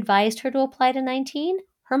 Who advised her to apply to 19?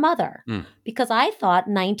 Her mother. Because I thought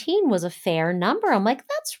 19 was a fair number. I'm like,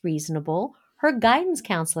 that's reasonable. Her guidance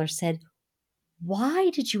counselor said, why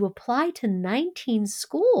did you apply to 19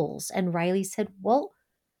 schools? And Riley said, well,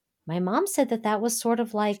 my mom said that was sort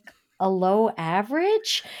of like a low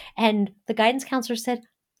average. And the guidance counselor said,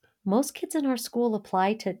 most kids in our school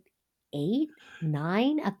apply to 8,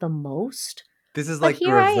 9 at the most. This is But like the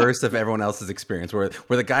here I am. reverse of everyone else's experience, where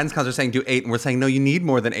the guidance counselors are saying do 8, and we're saying no, you need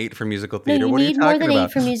more than 8 for musical No, theater. you What are you need more talking than 8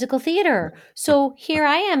 about? for musical theater. So here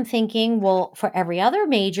I am thinking, well, for every other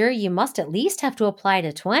major, you must at least have to apply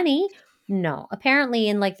to 20. No, apparently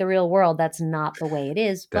in like the real world, that's not the way it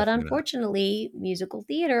is. But Definitely not. unfortunately, musical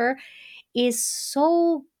theater is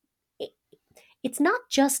so, it's not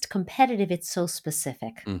just competitive, it's so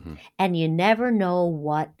specific. Mhm. And you never know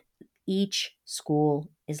what each school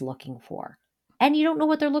is looking for. And you don't know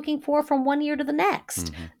what they're looking for from one year to the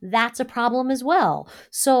next. Mhm. That's a problem as well.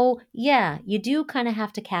 So, yeah, you do kind of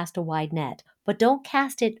have to cast a wide net, but don't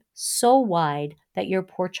cast it so wide that your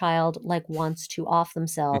poor child like wants to off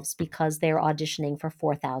themselves because they're auditioning for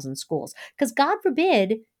 4,000 schools. Because God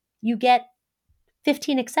forbid you get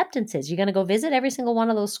 15 acceptances. You're going to go visit every single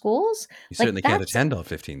one of those schools? You Like, certainly can't that's attend all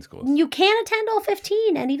 15 schools. you can't attend all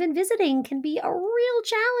 15, and even visiting can be a real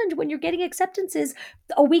challenge when you're getting acceptances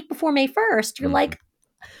a week before May 1st. You're Mhm. like,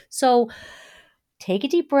 so take a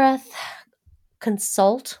deep breath,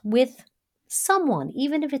 consult with someone,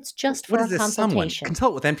 even if it's just for What a is this? Someone consultation.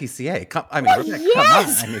 consult with MTCA. Well,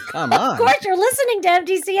 yes. Come on. Of course, you're listening to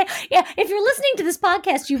MTCA. Yeah, if you're listening to this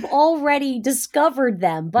podcast, you've already discovered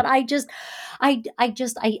them. But I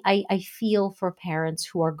feel for parents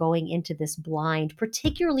who are going into this blind,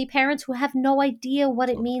 particularly parents who have no idea what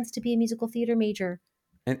it means to be a musical theater major.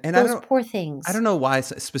 And I Those don't poor things. I don't know why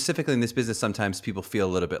specifically in this business sometimes people feel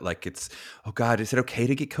a little bit like it's, oh God, is it okay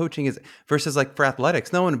to get coaching? Is versus like for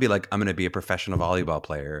athletics, no one would be like, I'm going to be a professional volleyball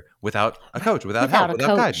player without a coach, without help, a without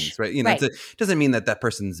coach. guidance, right? You know, Right. it doesn't mean that that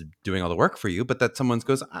person's doing all the work for you, but that someone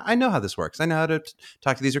goes, I know how this works. I know how to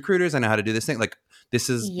talk to these recruiters. I know how to do this thing. Like this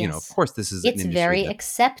is, you know, of Yes. course, this is an It's industry very that's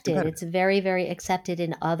accepted. competitive. It's very, very accepted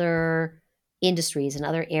in other industries and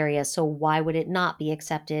other areas. So why would it not be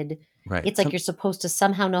accepted? Right. It's like you're supposed to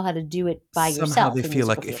somehow know how to do it by Somehow yourself. they in feel musical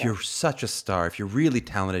like if theater. you're such a star, if you're really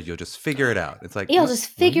talented, you'll just figure it out. It's like, You'll what? just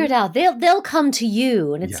figure it out. They'll come to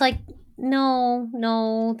you, and it's Yeah. like,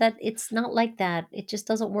 no, that it's not like that. It just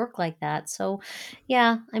doesn't work like that. So,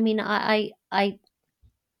 yeah, I mean, I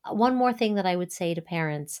one more thing that I would say to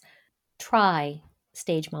parents: try,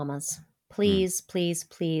 stage mamas, please, please,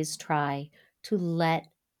 please try to let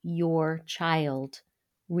your child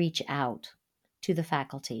reach out to the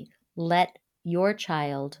faculty. Let your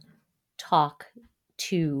child talk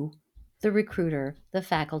to the recruiter, the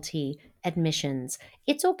faculty, admissions.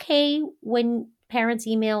 It's okay when parents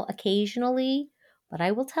email occasionally, but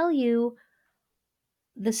I will tell you,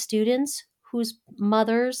 the students whose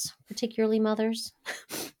mothers, particularly mothers,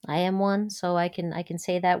 I am one, so I can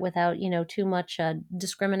say that without too much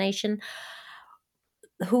discrimination,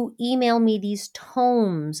 who email me these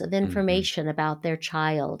tomes of information about their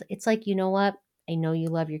child. It's like, you know what? I know you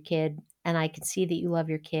love your kid, and I can see that you love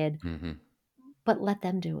your kid, Mm-hmm. but let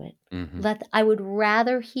them do it. Mm-hmm. I would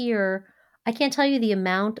rather hear, I can't tell you the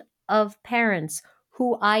amount of parents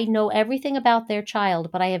who I know everything about their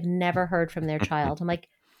child, but I have never heard from their child. I'm like,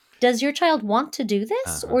 does your child want to do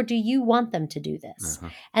this, or do you want them to do this?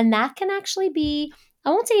 And that can actually be, I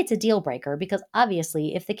won't say it's a deal breaker, because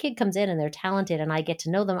obviously if the kid comes in and they're talented and I get to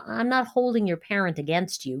know them, I'm not holding your parent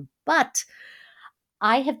against you. But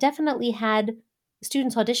I have definitely had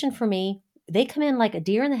students audition for me. They come in like a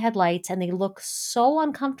deer in the headlights and they look so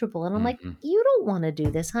uncomfortable. And I'm like, you don't want to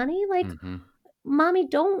do this, honey. Like, mommy,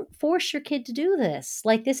 don't force your kid to do this.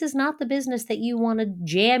 Like, this is not the business that you want to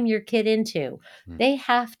jam your kid into. They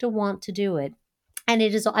have to want to do it. And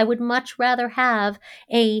it is, I would much rather have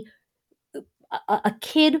a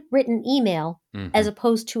kid written email as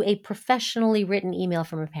opposed to a professionally written email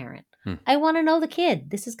from a parent. I want to know the kid.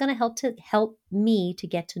 This is going to help me to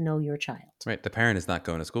get to know your child. Right. The parent is not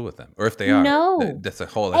going to school with them. Or if they are, No. that's a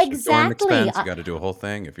whole extra dorm Exactly. expense. You got to do a whole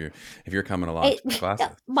thing if you're coming along to the classes.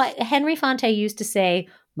 Henry Fonte used to say,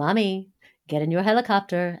 Mommy, get in your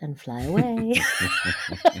helicopter and fly away.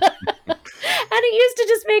 And it used to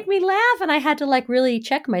just make me laugh. And I had to like really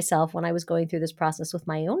check myself when I was going through this process with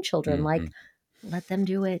my own children. Like, let them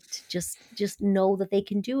do it. Just know that they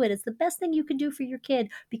can do it. It's the best thing you can do for your kid,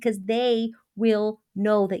 because they will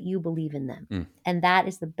know that you believe in them. And that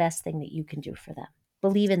is the best thing that you can do for them.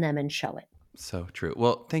 Believe in them and show it. So true.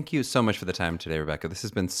 Well, thank you so much for the time today, Rebecca. This has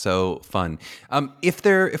been so fun. If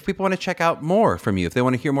people want to check out more from you, if they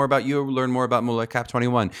want to hear more about you or learn more about Molloy Cap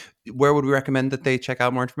 21, where would we recommend that they check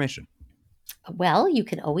out more information? Well, you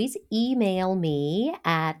can always email me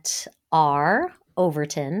at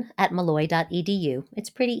roverton@molloy.edu. It's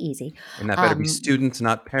pretty easy. And that better be students,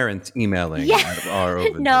 not parents, emailing. Yeah.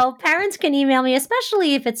 No, parents can email me,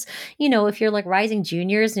 especially if it's, if you're like rising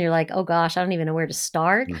juniors and you're like, oh gosh, I don't even know where to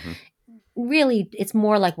start. really, it's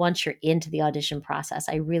more like once you're into the audition process,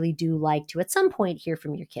 I really do like to at some point hear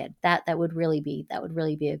from your kid. That would really be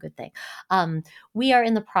a good thing. We are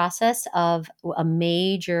in the process of a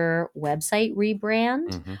major website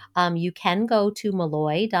rebrand. You can go to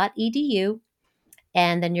molloy.edu,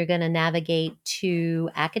 and then you're going to navigate to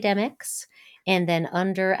academics, and then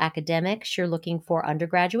under academics, you're looking for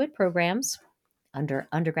undergraduate programs. Under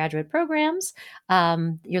undergraduate programs,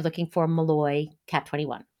 you're looking for Molloy Cap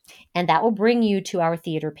 21. And that will bring you to our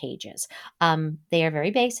theater pages. They are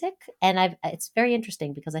very basic, and it's very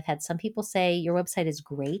interesting because I've had some people say your website is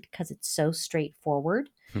great because it's so straightforward,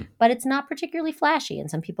 but it's not particularly flashy.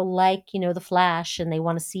 And some people like, the flash, and they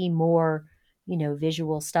want to see more,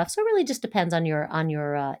 visual stuff. So it really just depends on your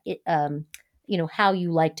how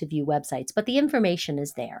you like to view websites, but the information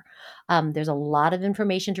is there. There's a lot of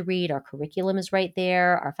information to read. Our curriculum is right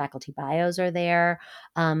there. Our faculty bios are there.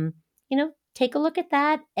 Take a look at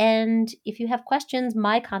that. And if you have questions,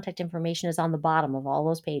 my contact information is on the bottom of all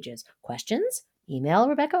those pages. Questions? Email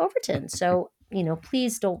Rebecca Overton. So,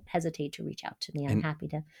 please don't hesitate to reach out to me. I'm happy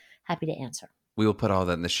to answer. We will put all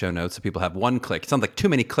that in the show notes so people have one click. It sounds like too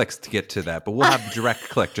many clicks to get to that, but we'll have direct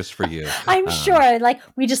click just for you. I'm sure.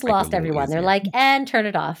 We just lost everyone. Easier. They're like, and turn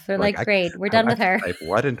it off. They're like, great, we're done with her. Type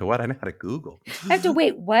what into what? I know how to Google. I have to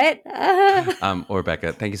wait, what?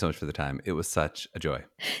 Rebecca, thank you so much for the time. It was such a joy.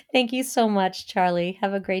 Thank you so much, Charlie.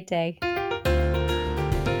 Have a great day.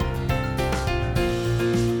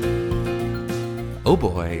 Oh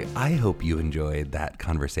boy, I hope you enjoyed that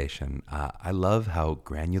conversation. I love how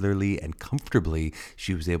granularly and comfortably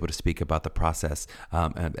she was able to speak about the process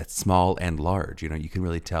at small and large. You can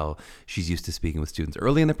really tell she's used to speaking with students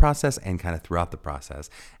early in the process and kind of throughout the process.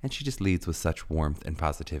 And she just leads with such warmth and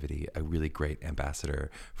positivity, a really great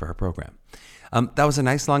ambassador for her program. That was a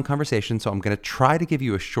nice long conversation, so I'm going to try to give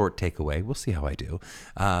you a short takeaway. We'll see how I do.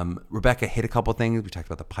 Rebecca hit a couple things. We talked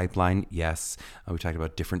about the pipeline, yes. We talked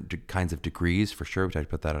about different kinds of degrees, for sure. We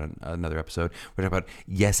talked about that on another episode. We talked about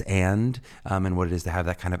yes and what it is to have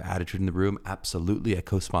that kind of attitude in the room. Absolutely, I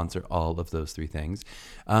co-sponsor all of those three things.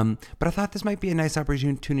 But I thought this might be a nice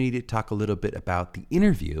opportunity to talk a little bit about the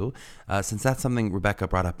interview, since that's something Rebecca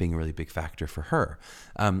brought up being a really big factor for her.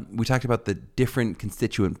 We talked about the different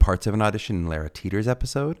constituent parts of an audition in Lara Teeter's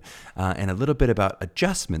episode, and a little bit about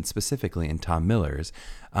adjustments specifically in Tom Miller's.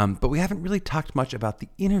 But we haven't really talked much about the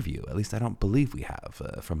interview. At least I don't believe we have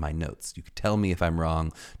from my notes. You could tell me if I'm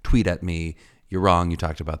wrong, tweet at me. You're wrong, you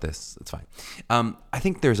talked about this, it's fine. I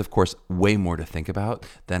think there's, of course, way more to think about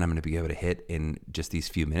than I'm going to be able to hit in just these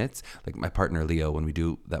few minutes. Like my partner, Leo, when we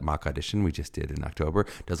do that mock audition we just did in October,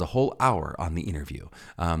 does a whole hour on the interview.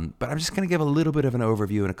 But I'm just going to give a little bit of an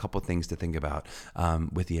overview and a couple things to think about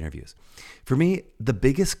with the interviews. For me, the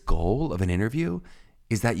biggest goal of an interview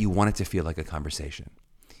is that you want it to feel like a conversation.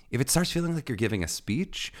 If it starts feeling like you're giving a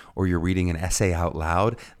speech or you're reading an essay out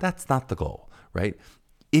loud, that's not the goal, right?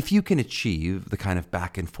 If you can achieve the kind of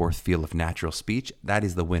back and forth feel of natural speech, that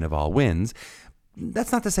is the win of all wins.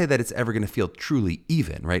 That's not to say that it's ever going to feel truly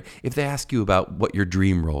even, right? If they ask you about what your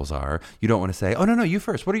dream roles are, you don't want to say, oh, no, you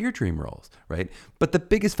first. What are your dream roles, right? But the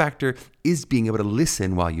biggest factor is being able to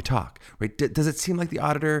listen while you talk, right? Does it seem like the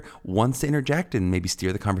auditor wants to interject and maybe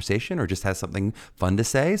steer the conversation or just has something fun to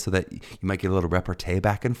say so that you might get a little repartee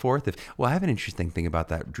back and forth? I have an interesting thing about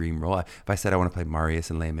that dream role. If I said I want to play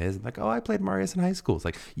Marius in Les Mis, I'm like, oh, I played Marius in high school. It's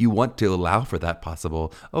like you want to allow for that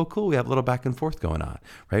possible, oh, cool, we have a little back and forth going on,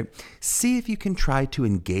 right? See if you can try to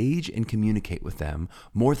engage and communicate with them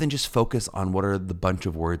more than just focus on what are the bunch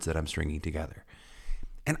of words that I'm stringing together.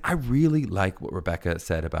 And I really like what Rebecca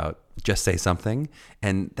said about just say something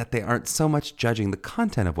and that they aren't so much judging the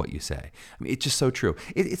content of what you say. I mean, it's just so true.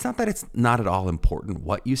 It's not that it's not at all important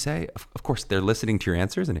what you say. Of course, they're listening to your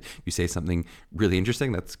answers, and if you say something really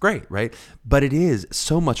interesting, that's great, right? But it is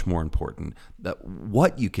so much more important that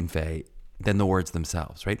what you convey than the words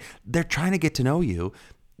themselves, right? They're trying to get to know you.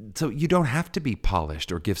 So you don't have to be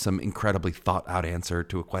polished or give some incredibly thought out answer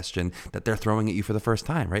to a question that they're throwing at you for the first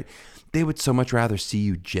time, right? They would so much rather see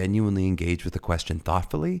you genuinely engage with the question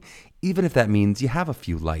thoughtfully, even if that means you have a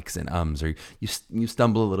few likes and ums or you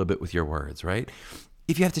stumble a little bit with your words, right?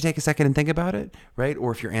 If you have to take a second and think about it, right?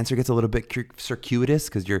 Or if your answer gets a little bit circuitous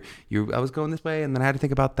because I was going this way and then I had to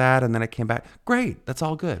think about that and then I came back. Great, that's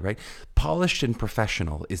all good, right? Polished and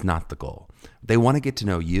professional is not the goal. They want to get to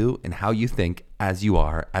know you and how you think as you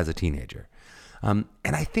are as a teenager. And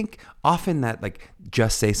I think often that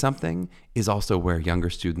just say something is also where younger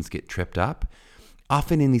students get tripped up.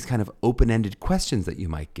 Often in these kind of open-ended questions that you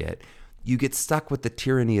might get, you get stuck with the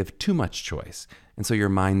tyranny of too much choice. And so your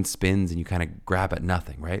mind spins and you kind of grab at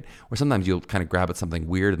nothing, right? Or sometimes you'll kind of grab at something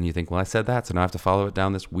weird and you think, well, I said that, so now I have to follow it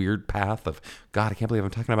down this weird path of, God, I can't believe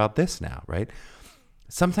I'm talking about this now, right?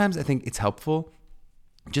 Sometimes I think it's helpful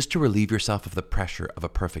just to relieve yourself of the pressure of a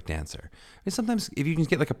perfect answer. And sometimes if you can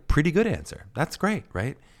get like a pretty good answer, that's great,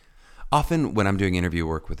 right? Often when I'm doing interview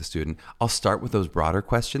work with a student, I'll start with those broader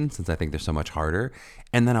questions since I think they're so much harder,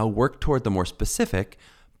 and then I'll work toward the more specific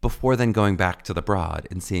before then going back to the broad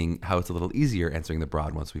and seeing how it's a little easier answering the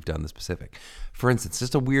broad once we've done the specific. For instance,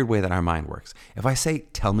 just a weird way that our mind works. If I say,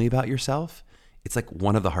 tell me about yourself, it's like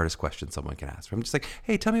one of the hardest questions someone can ask. I'm just like,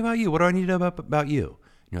 hey, tell me about you. What do I need to know about you?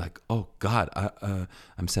 And you're like, oh God,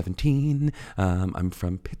 I'm 17. I'm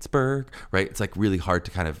from Pittsburgh, right? It's like really hard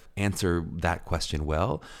to kind of answer that question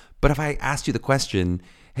well. But if I asked you the question,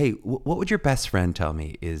 hey, what would your best friend tell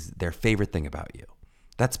me is their favorite thing about you?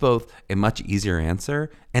 That's both a much easier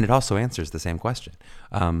answer, and it also answers the same question.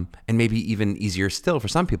 And maybe even easier still for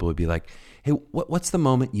some people would be like, hey, what's the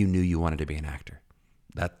moment you knew you wanted to be an actor?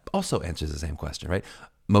 That also answers the same question, right?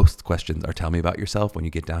 Most questions are tell me about yourself when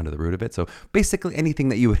you get down to the root of it. So basically anything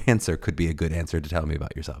that you would answer could be a good answer to tell me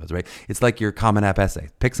about yourself, right? It's like your Common App essay.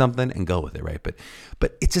 Pick something and go with it, right?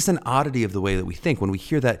 But it's just an oddity of the way that we think. When we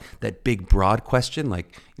hear that big broad question,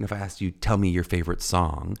 like, you know, if I asked you, tell me your favorite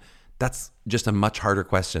song, that's just a much harder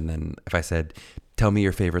question than if I said, tell me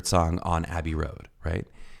your favorite song on Abbey Road, right?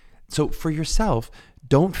 So for yourself,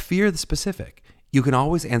 don't fear the specific. You can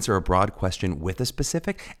always answer a broad question with a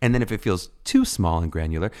specific, and then if it feels too small and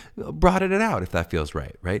granular, broaden it out if that feels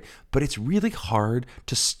right? But it's really hard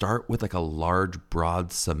to start with like a large,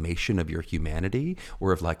 broad summation of your humanity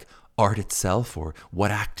or of like art itself or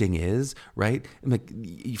what acting is, right? Like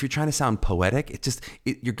if you're trying to sound poetic,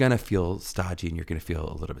 you're gonna feel stodgy and you're gonna feel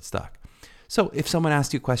a little bit stuck. So if someone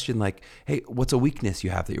asks you a question like, hey, what's a weakness you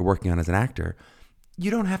have that you're working on as an actor? You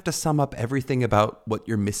don't have to sum up everything about what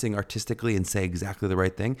you're missing artistically and say exactly the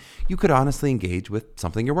right thing. You could honestly engage with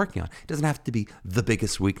something you're working on. It doesn't have to be the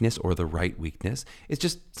biggest weakness or the right weakness. It's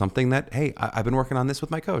just something that, hey, I've been working on this with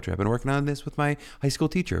my coach, or I've been working on this with my high school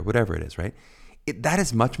teacher, whatever it is, right? That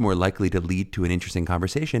is much more likely to lead to an interesting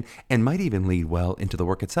conversation and might even lead well into the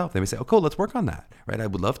work itself. They may say, oh, cool, let's work on that, right? I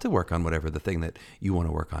would love to work on whatever the thing that you want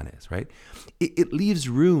to work on is, right? It leaves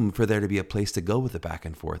room for there to be a place to go with the back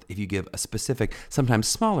and forth if you give a specific, sometimes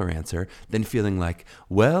smaller answer than feeling like,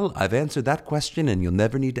 well, I've answered that question and you'll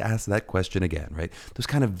never need to ask that question again, right? Those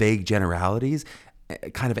kind of vague generalities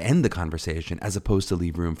kind of end the conversation as opposed to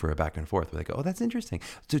leave room for a back and forth where they go, oh, that's interesting.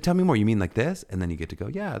 So tell me more. You mean like this? And then you get to go,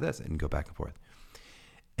 yeah, this, and go back and forth.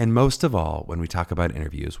 And most of all, when we talk about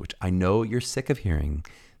interviews, which I know you're sick of hearing,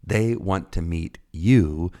 they want to meet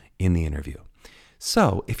you in the interview.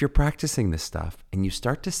 So if you're practicing this stuff and you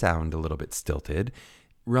start to sound a little bit stilted,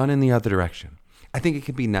 run in the other direction. I think it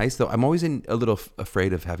can be nice, though. I'm always a little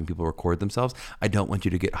afraid of having people record themselves. I don't want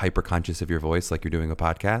you to get hyper conscious of your voice like you're doing a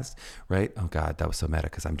podcast, right? Oh God, that was so meta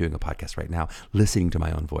because I'm doing a podcast right now, listening to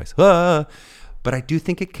my own voice. But I do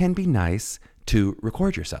think it can be nice to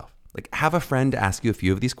record yourself. Like have a friend ask you a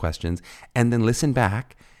few of these questions and then listen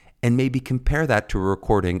back and maybe compare that to a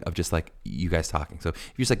recording of just like you guys talking. So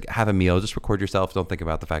if you just like have a meal, just record yourself. Don't think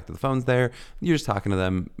about the fact that the phone's there. You're just talking to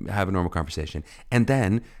them, have a normal conversation, and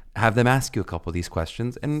then have them ask you a couple of these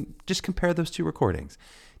questions and just compare those two recordings.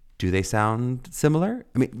 Do they sound similar?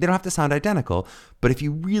 I mean, they don't have to sound identical, but if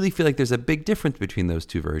you really feel like there's a big difference between those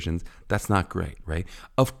two versions, that's not great, right?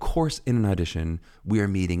 Of course, in an audition, we are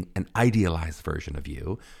meeting an idealized version of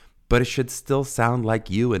you, but it should still sound like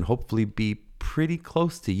you and hopefully be pretty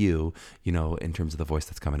close to you, you know, in terms of the voice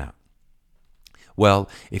that's coming out. Well,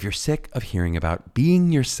 if you're sick of hearing about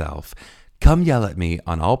being yourself, come yell at me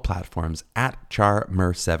on all platforms at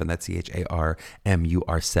Charmur7, that's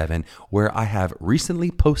CHARMUR7, where I have recently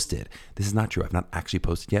posted. This is not true. I've not actually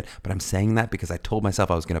posted yet, but I'm saying that because I told myself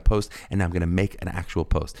I was going to post, and now I'm going to make an actual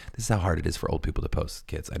post. This is how hard it is for old people to post,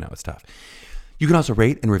 kids. I know it's tough. You can also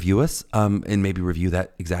rate and review us and maybe review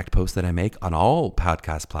that exact post that I make on all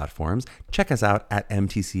podcast platforms. Check us out at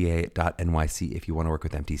mtca.nyc if you want to work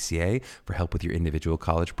with MTCA for help with your individual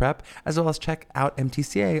college prep, as well as check out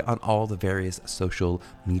MTCA on all the various social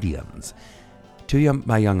mediums. To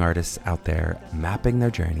my young artists out there mapping their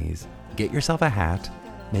journeys, get yourself a hat,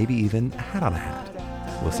 maybe even a hat on a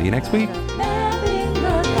hat. We'll see you next week.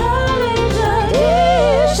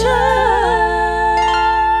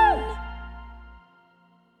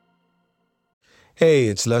 Hey,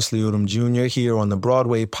 it's Leslie Odom Jr. here on the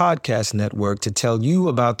Broadway Podcast Network to tell you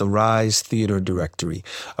about the Rise Theater Directory,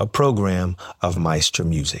 a program of Maestra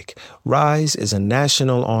Music. Rise is a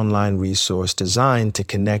national online resource designed to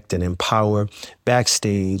connect and empower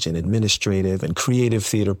backstage and administrative and creative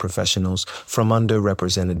theater professionals from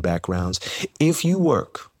underrepresented backgrounds. If you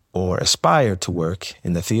work or aspire to work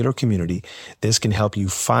in the theater community, this can help you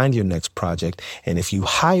find your next project. And if you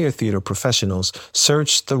hire theater professionals,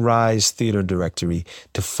 search the Rise Theater Directory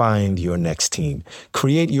to find your next team.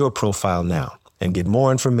 Create your profile now and get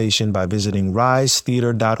more information by visiting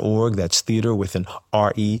risetheater.org. That's theater with an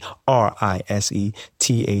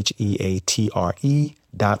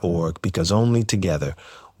RERISETHEATRE.org, because only together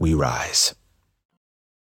we rise.